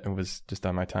tweeted it. It was just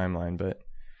on my timeline, but...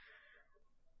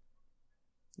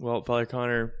 Well, Father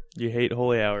Connor, you hate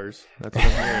holy hours. That's what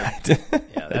I'm hearing.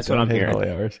 Yeah, that's what I'm hearing. Holy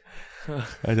hours.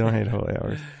 I don't hate holy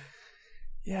hours.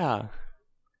 Yeah.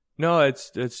 No,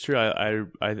 it's true.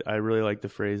 I really like the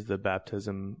phrase the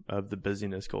baptism of the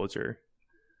busyness culture.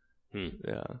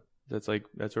 Yeah. That's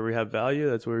where we have value.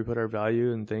 That's where we put our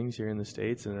value in things here in the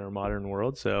States and in our modern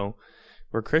world. So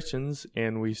we're Christians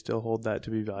and we still hold that to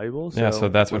be valuable. So yeah, so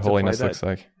that's what holiness looks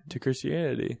like. To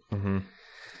Christianity. Mm-hmm.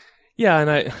 Yeah,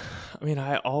 and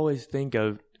I always think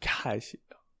of, gosh,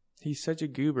 he's such a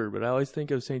goober, but I always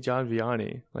think of St. John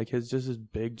Vianney, like his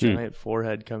big giant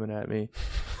forehead coming at me,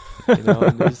 you know,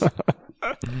 and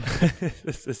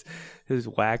his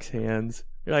wax hands.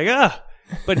 You're like,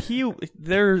 but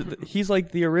he's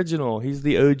like the original. He's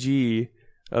the OG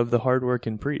of the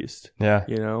hardworking priest. Yeah,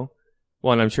 you know.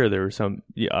 Well, and I'm sure there were some,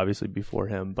 obviously before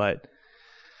him, but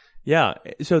yeah.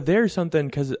 So there's something,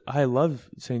 because I love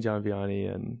St. John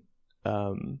Vianney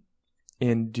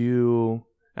and do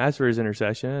ask for his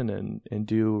intercession and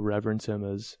do reverence him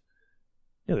as,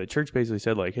 you know, the church basically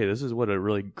said, like, hey, this is what a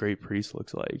really great priest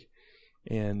looks like.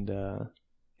 And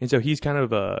so he's kind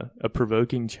of a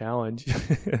provoking challenge.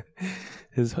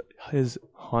 his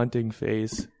haunting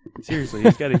face. Seriously,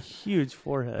 he's got a huge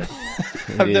forehead.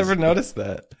 I've never noticed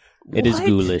that. It is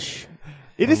ghoulish.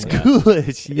 It is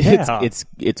ghoulish. Yeah.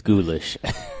 It's ghoulish.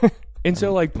 And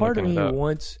so, like, part of me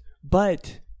wants,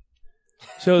 but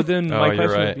so then my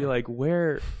question would be like,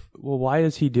 why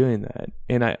is he doing that?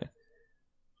 And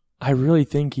I really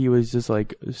think he was just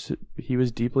like, he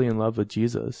was deeply in love with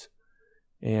Jesus.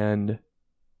 And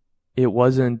it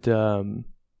wasn't, you know,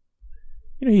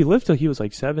 he lived till he was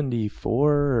like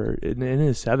 74 or in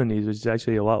his 70s, which is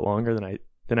actually a lot longer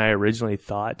than I originally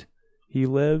thought he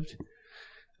lived.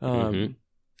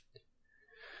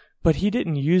 But he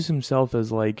didn't use himself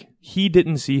as he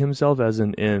didn't see himself as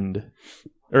an end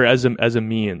or as a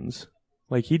means.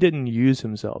 Like, he didn't use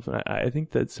himself. And I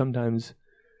think that sometimes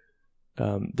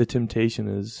the temptation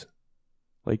is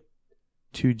like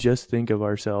to just think of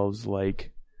ourselves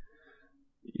like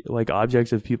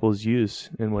objects of people's use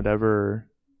in whatever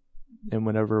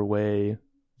way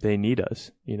they need us,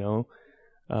 you know.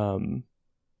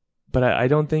 But I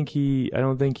don't think he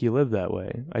lived that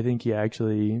way. I think he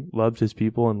actually loved his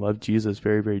people and loved Jesus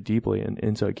very, very deeply,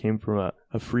 and so it came from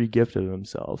a free gift of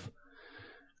himself.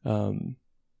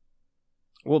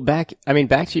 Well, back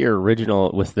to your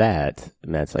original with that,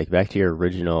 Matt, it's like back to your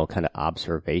original kind of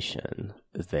observation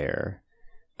there.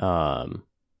 I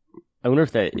wonder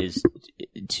if that is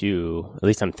too, at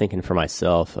least I'm thinking for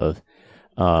myself of,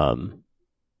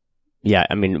 yeah,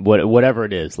 I mean, whatever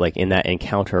it is, like in that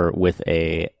encounter with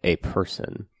a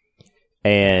person,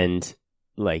 and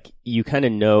like you kind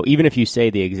of know, even if you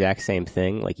say the exact same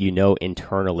thing, like you know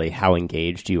internally how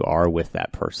engaged you are with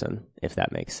that person, if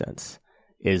that makes sense.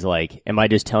 Is like, am I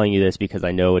just telling you this because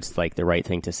I know it's like the right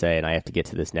thing to say and I have to get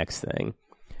to this next thing?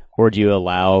 Or do you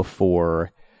allow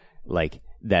for like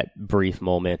that brief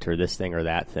moment or this thing or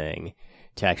that thing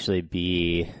to actually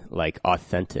be like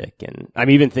authentic? And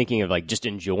I'm even thinking of like just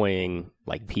enjoying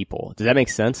like people. Does that make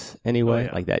sense anyway? Oh,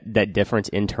 yeah. Like that difference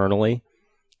internally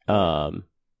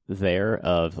there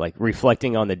of like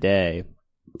reflecting on the day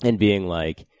and being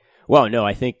like, well, no,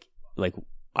 I think like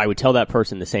I would tell that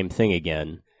person the same thing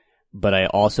again. But I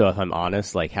also, if I'm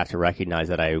honest, like have to recognize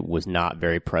that I was not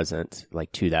very present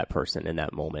like to that person in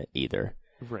that moment either.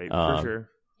 Right, for sure.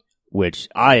 Which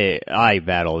I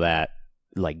battle that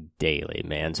like daily,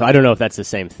 man. So I don't know if that's the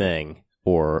same thing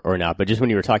or not. But just when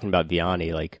you were talking about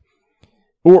Vianney, like,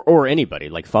 or anybody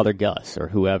like Father Gus or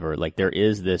whoever, like there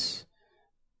is this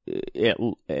at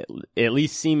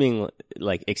least seeming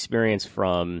like experience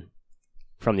from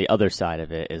the other side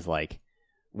of it is like,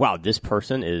 wow, this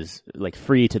person is like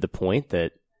free to the point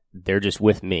that they're just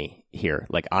with me here.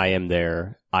 Like I am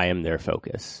their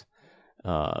focus,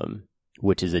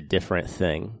 which is a different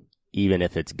thing, even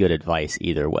if it's good advice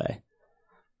either way.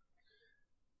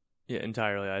 Yeah,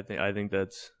 entirely. I think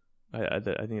that's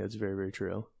very, very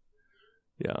true.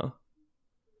 Yeah.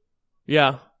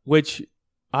 Yeah. Which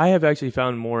I have actually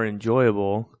found more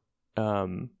enjoyable.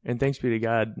 And thanks be to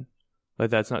God,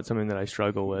 but that's not something that I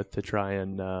struggle with to try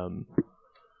and,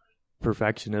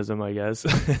 perfectionism, I guess.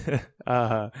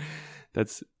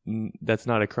 That's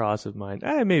not a cross of mine.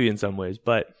 Maybe in some ways,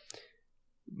 but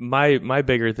my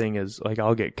bigger thing is like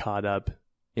I'll get caught up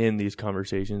in these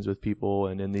conversations with people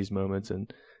and in these moments,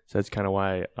 and so that's kind of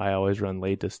why I always run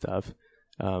late to stuff.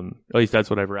 At least that's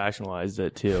what I've rationalized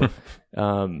it too.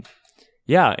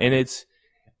 Yeah, and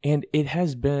it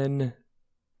has been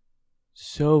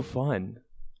so fun.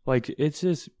 Like it's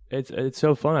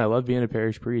so fun. I love being a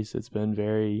parish priest. It's been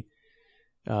very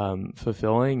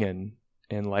fulfilling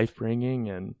and life bringing,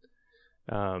 and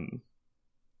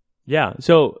yeah.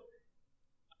 So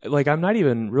like I'm not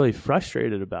even really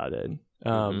frustrated about it.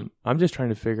 I'm just trying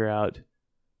to figure out.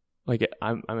 Like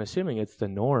I'm assuming it's the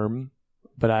norm,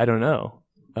 but I don't know.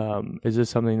 Is this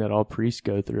something that all priests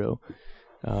go through?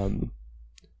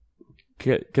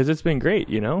 Because it's been great,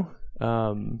 you know.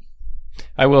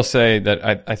 I will say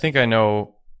that I think I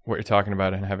know what you're talking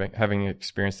about, and having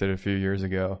experienced it a few years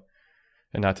ago,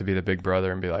 and not to be the big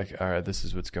brother and be like, all right, this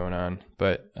is what's going on.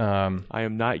 But I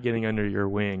am not getting under your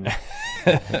wing.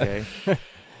 Okay,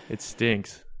 it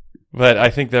stinks. But I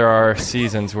think there are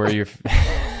seasons where you've.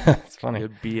 It's funny.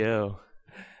 BO.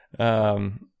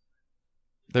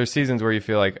 There's seasons where you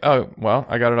feel like, oh, well,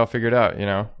 I got it all figured out, you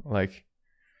know, like,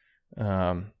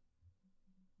 for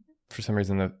some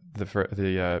reason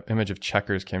the image of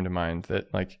checkers came to mind.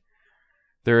 That like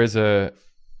there is I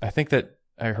think that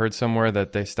I heard somewhere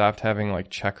that they stopped having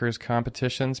like checkers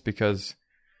competitions because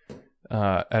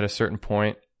at a certain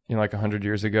point, you know, like 100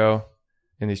 years ago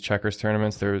in these checkers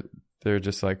tournaments, there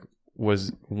just like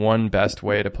was one best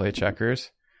way to play checkers.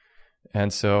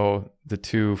 And so the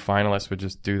two finalists would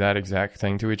just do that exact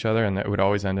thing to each other, and it would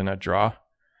always end in a draw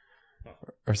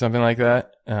or something like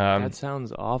that. That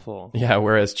sounds awful. Yeah,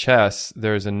 whereas chess,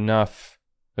 there's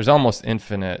almost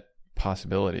infinite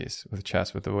possibilities with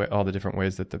chess, with all the different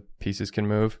ways that the pieces can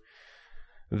move,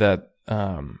 that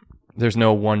there's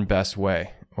no one best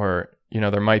way. Or, you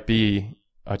know, there might be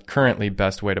a currently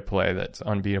best way to play that's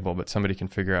unbeatable, but somebody can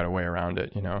figure out a way around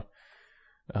it, you know.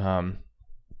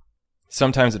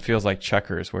 Sometimes it feels like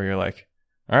checkers, where you're like,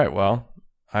 all right, well,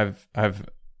 I've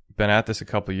been at this a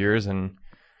couple of years and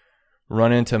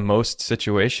run into most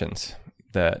situations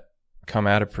that come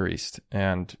at a priest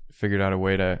and figured out a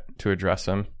way to address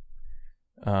them.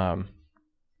 But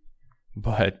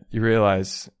you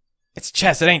realize it's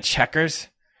chess, it ain't checkers.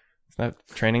 Is that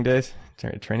Training Days?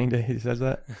 Training Day, he says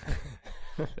that?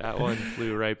 That one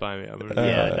flew right by me.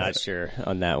 Yeah, not sure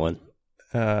on that one.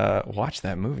 Watch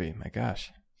that movie. My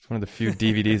gosh. It's one of the few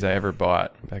DVDs I ever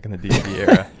bought back in the DVD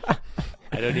era.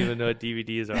 I don't even know what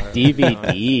DVDs are.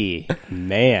 DVD,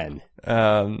 man.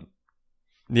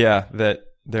 Yeah, that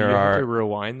there Do you are. have to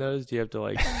rewind those? Do you have to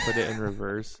like put it in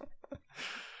reverse?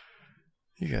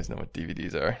 You guys know what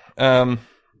DVDs are.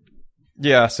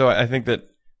 Yeah, so I think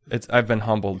that I've been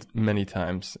humbled many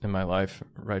times in my life,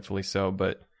 rightfully so,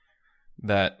 but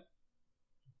that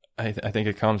I think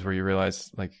it comes where you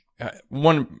realize, like,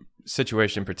 one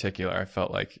situation in particular, I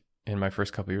felt like in my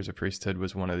first couple of years of priesthood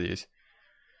was one of these.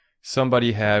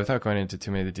 Somebody had, without going into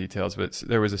too many of the details, but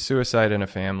there was a suicide in a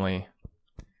family,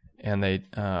 and they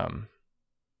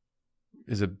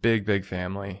is a big, big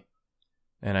family,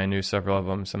 and I knew several of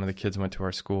them. Some of the kids went to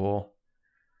our school,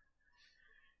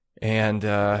 and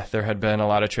there had been a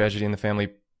lot of tragedy in the family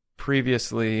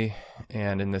previously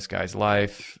and in this guy's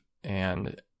life,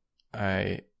 and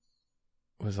I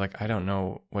was like, I don't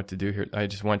know what to do here. I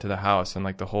just went to the house, and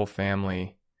like the whole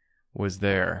family was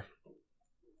there.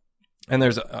 And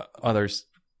there's other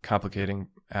complicating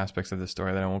aspects of the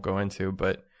story that I won't go into,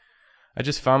 but I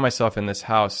just found myself in this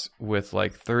house with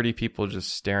like 30 people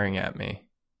just staring at me.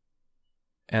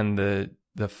 And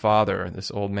the father,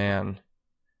 this old man,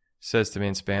 says to me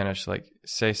in Spanish, like,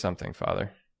 say something,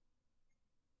 Father.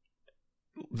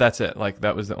 That's it. Like,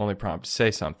 that was the only prompt.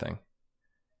 Say something.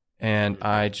 And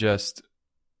I just,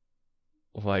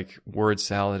 like, word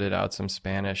saladed out some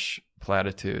Spanish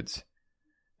platitudes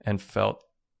and felt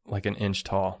like an inch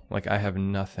tall. Like, I have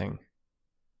nothing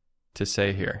to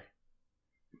say here,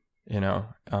 you know?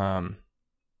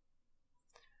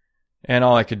 And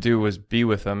all I could do was be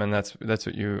with them. And that's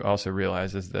what you also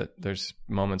realize, is that there's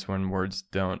moments when words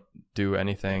don't do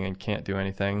anything and can't do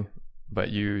anything, but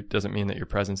doesn't mean that your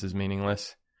presence is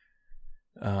meaningless.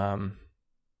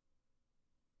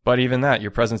 But even that,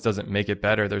 your presence doesn't make it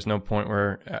better. There's no point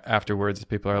where afterwards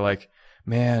people are like,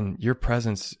 man, your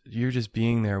presence, you're just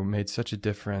being there made such a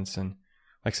difference. And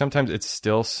like, sometimes it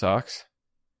still sucks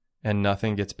and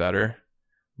nothing gets better,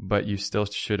 but you still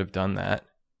should have done that.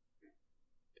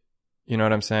 You know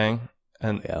what I'm saying?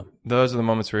 And those are the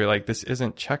moments where you're like, this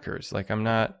isn't checkers. Like, I'm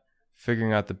not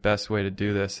figuring out the best way to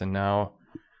do this. And now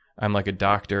I'm like a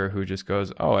doctor who just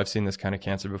goes, oh, I've seen this kind of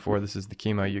cancer before. This is the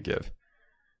chemo you give.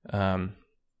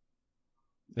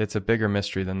 It's a bigger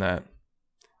mystery than that.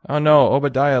 Oh no,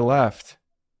 Obadiah left.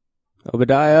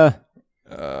 Obadiah.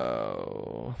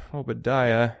 Oh,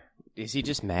 Obadiah. Is he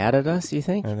just mad at us, you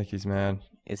think? I think he's mad.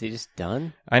 Is he just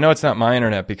done? I know it's not my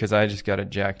internet because I just got it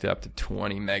jacked up to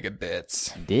 20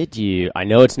 megabits. Did you? I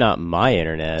know it's not my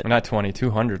internet. Not 20,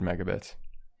 200 megabits.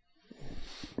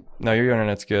 No, your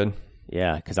internet's good.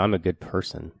 Yeah, because I'm a good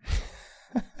person.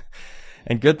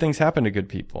 And good things happen to good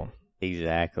people.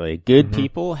 Exactly. Good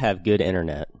people have good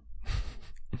internet.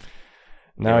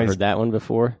 Now you heard that one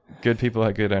before? Good people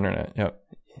have good internet.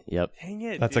 Yep. Dang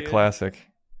it, That's dude. a classic.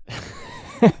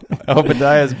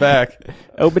 Obadiah's back.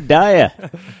 Obadiah.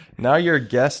 Now you're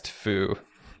guest foo.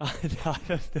 I don't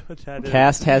know what that is.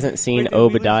 Cast hasn't seen Wait, did we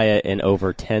lose- Obadiah in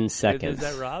over 10 seconds.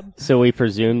 Is that Rob? So we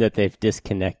presume that they've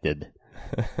disconnected.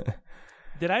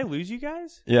 Did I lose you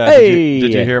guys? Yeah. Hey!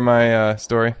 Did you hear my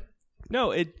story?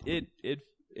 No, it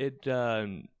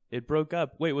broke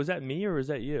up. Wait, was that me or was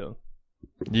that you?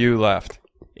 You left.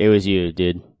 It was you,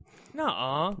 dude.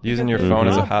 Nuh-uh. Using your Because phone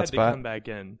as a Rob had to hotspot? come back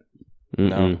in.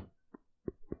 No.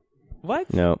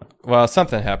 What? No. Well,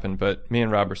 something happened, but me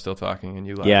and Rob are still talking, and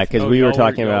you left. Yeah, because Oh, we were y'all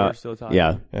talking y'all were about. still talking.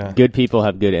 Yeah. Yeah. Good people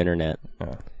have good internet.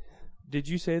 Yeah. Did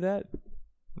you say that?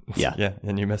 Yeah. Yeah,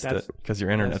 and you missed That's- it because your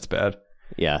internet's bad.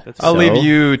 Yeah. That's I'll So- leave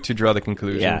you to draw the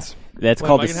conclusions. Yeah. That's Well,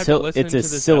 called am I a gonna have to listen it's a to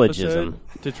this syllogism.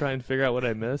 episode to try and figure out what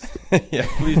I missed? Yeah.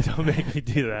 Please don't make me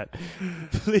do that.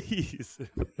 Please.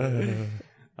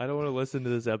 I don't want to listen to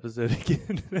this episode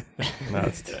again. No,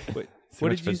 it's Wait, too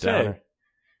what much did of a you say? downer.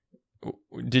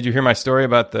 Did you hear my story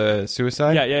about the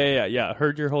suicide? Yeah.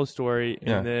 Heard your whole story, and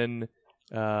Yeah. then,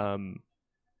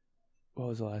 what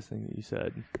was the last thing that you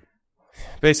said?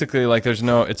 Basically, like, there's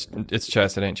no, it's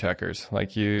chess, it ain't checkers.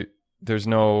 Like, there's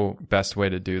no best way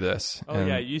to do this. Oh And-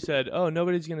 yeah, you said, "Oh,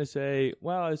 nobody's gonna say,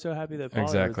 wow, I was so happy that Paula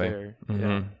Exactly. was there."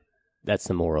 Mhm. That's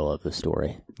the moral of the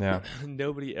story. Yeah. Yeah.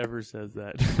 Nobody ever says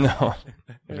that. No.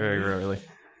 Very rarely.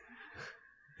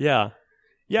 Yeah.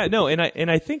 Yeah, no, and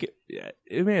I think, I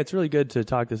mean, it's really good to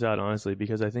talk this out, honestly,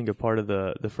 because I think a part of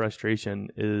the frustration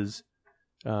is,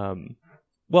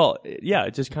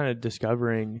 just kind of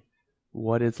discovering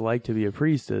what it's like to be a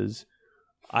priest. Is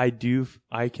I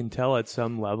can tell at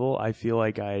some level, I feel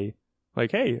like hey,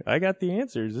 I got the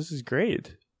answers. This is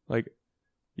great. Like,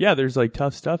 yeah, there's like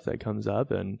tough stuff that comes up,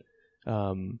 and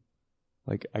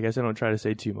like, I guess I don't try to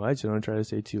say too much. I don't try to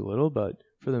say too little, but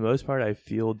for the most part, I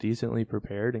feel decently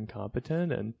prepared and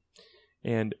competent,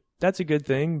 and that's a good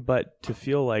thing. But to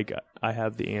feel like I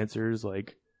have the answers,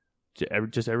 like,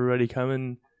 just everybody come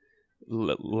and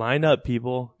line up,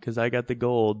 people, because I got the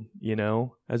gold. You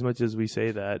know, as much as we say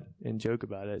that and joke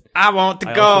about it, I want the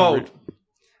I also gold.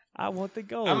 I want the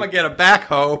gold. I'm going to get a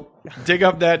backhoe, dig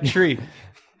up that tree.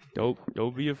 Don't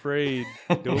be afraid.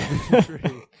 Don't be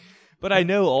afraid. But I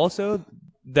know also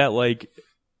that, like,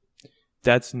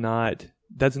 that's not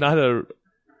a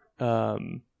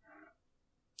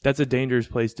that's a dangerous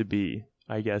place to be,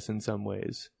 I guess, in some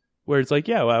ways. Where it's like,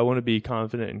 yeah, well, I want to be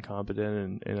confident and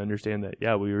competent and understand that,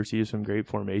 yeah, we received some great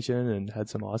formation and had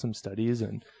some awesome studies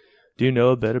and do know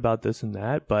a bit about this and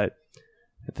that, but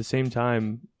at the same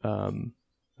time,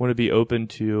 want to be open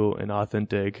to an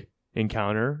authentic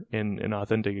encounter and an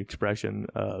authentic expression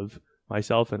of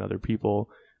myself and other people,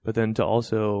 but then to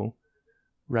also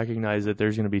recognize that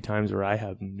there's going to be times where I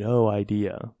have no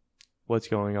idea what's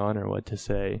going on or what to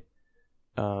say.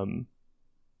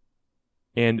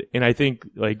 And I think,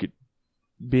 like,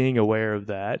 being aware of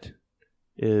that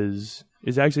is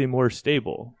actually more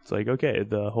stable. It's like, okay,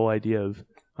 the whole idea of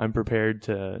I'm prepared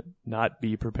to not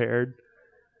be prepared.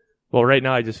 Well, right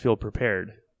now I just feel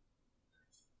prepared.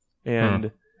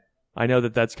 And I know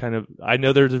that's I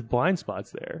know there's blind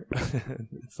spots there.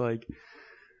 It's like,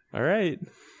 all right,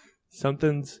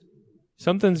 something's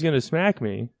going to smack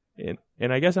me.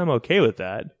 And I guess I'm okay with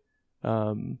that.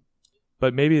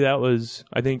 But maybe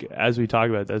I think as we talk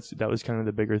about it, that was kind of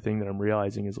the bigger thing that I'm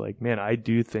realizing is like, man, I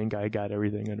do think I got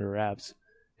everything under wraps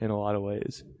in a lot of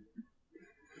ways.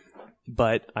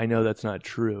 But I know that's not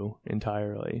true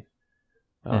entirely.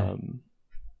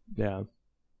 Yeah.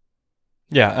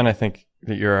 Yeah, and I think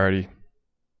that you're already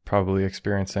probably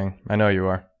experiencing, I know you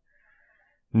are,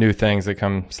 new things that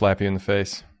come slap you in the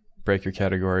face, break your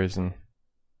categories and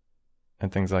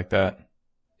things like that.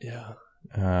 Yeah.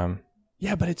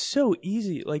 Yeah, but it's so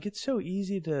easy. Like, it's so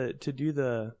easy to do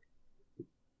the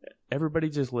everybody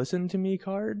just listen to me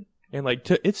card. And like,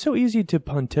 it's so easy to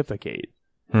pontificate.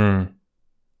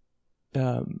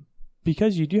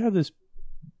 Because you do have this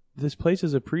place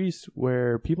as a priest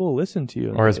where people listen to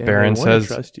you. Or as Barron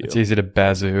says, it's easy to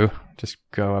bazoo. Just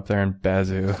go up there and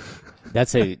bazoo.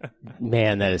 That's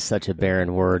that is such a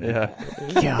barren word. Yeah.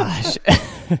 Gosh.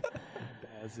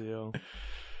 Bazoo.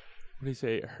 What do you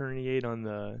say? Herniate on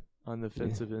the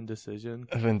fence of indecision?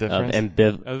 Of indifference?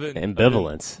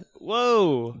 Ambivalence.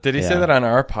 Whoa. Did he say that on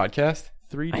our podcast?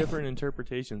 3 different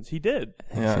interpretations. He did.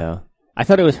 Yeah. So, I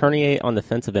thought it was herniate on the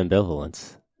fence of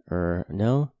ambivalence. Or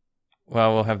no?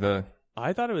 Well, we'll have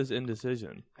I thought it was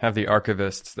indecision. Have the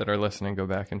archivists that are listening go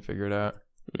back and figure it out.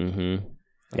 Mm-hmm.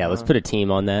 Yeah, let's put a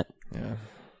team on that. Yeah.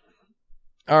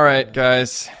 All right,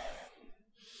 guys.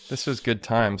 This was good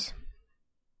times.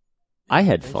 I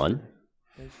had fun.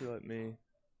 Thanks for letting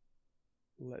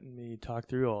me talk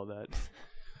through all that.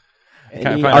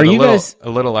 I find it a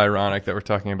little ironic that we're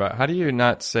talking about how do you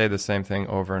not say the same thing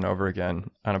over and over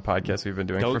again on a podcast we've been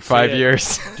doing for 5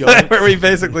 years, where we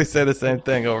basically say the same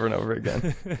thing over and over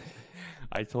again.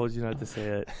 I told you not to say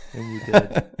it, and you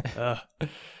did.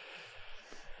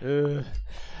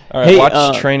 All right,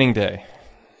 watch Training Day.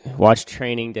 Watch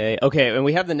Training Day. Okay, and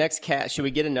we have the next cast. Should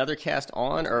we get another cast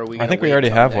on, or are we? I think we already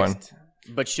have one.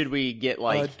 But should we get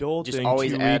Adulting just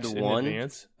always 2 add weeks in one?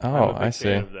 advance? Oh, I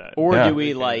see. Or do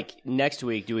we next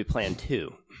week? Do we plan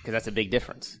 2? Because that's a big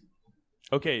difference.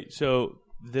 Okay, so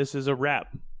this is a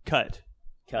wrap. Cut.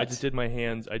 Cut. I just did my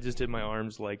hands. I just did my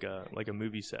arms like a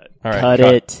movie set. All right, cut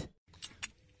it.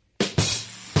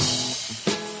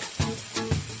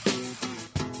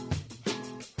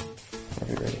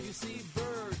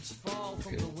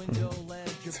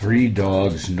 Three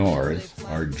Dogs North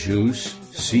are Juice,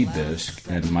 Seabisc,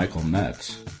 and Michael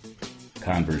Metz.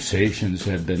 Conversations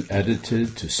have been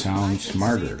edited to sound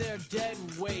smarter.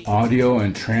 Audio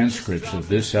and transcripts of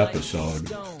this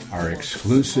episode are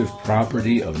exclusive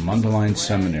property of Mundelein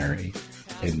Seminary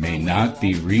and may not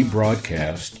be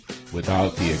rebroadcast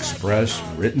without the express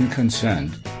written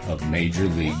consent of Major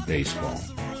League Baseball.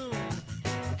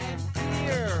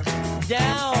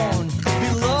 Down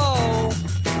below,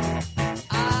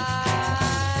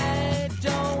 I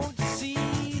don't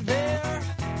see their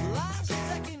last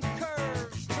second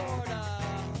curves toward a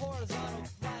horizontal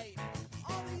flight.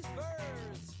 All these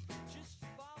birds just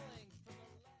falling from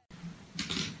the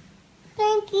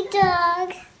Thank you,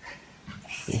 dogs.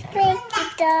 Thank you,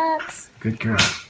 dogs. Good girl.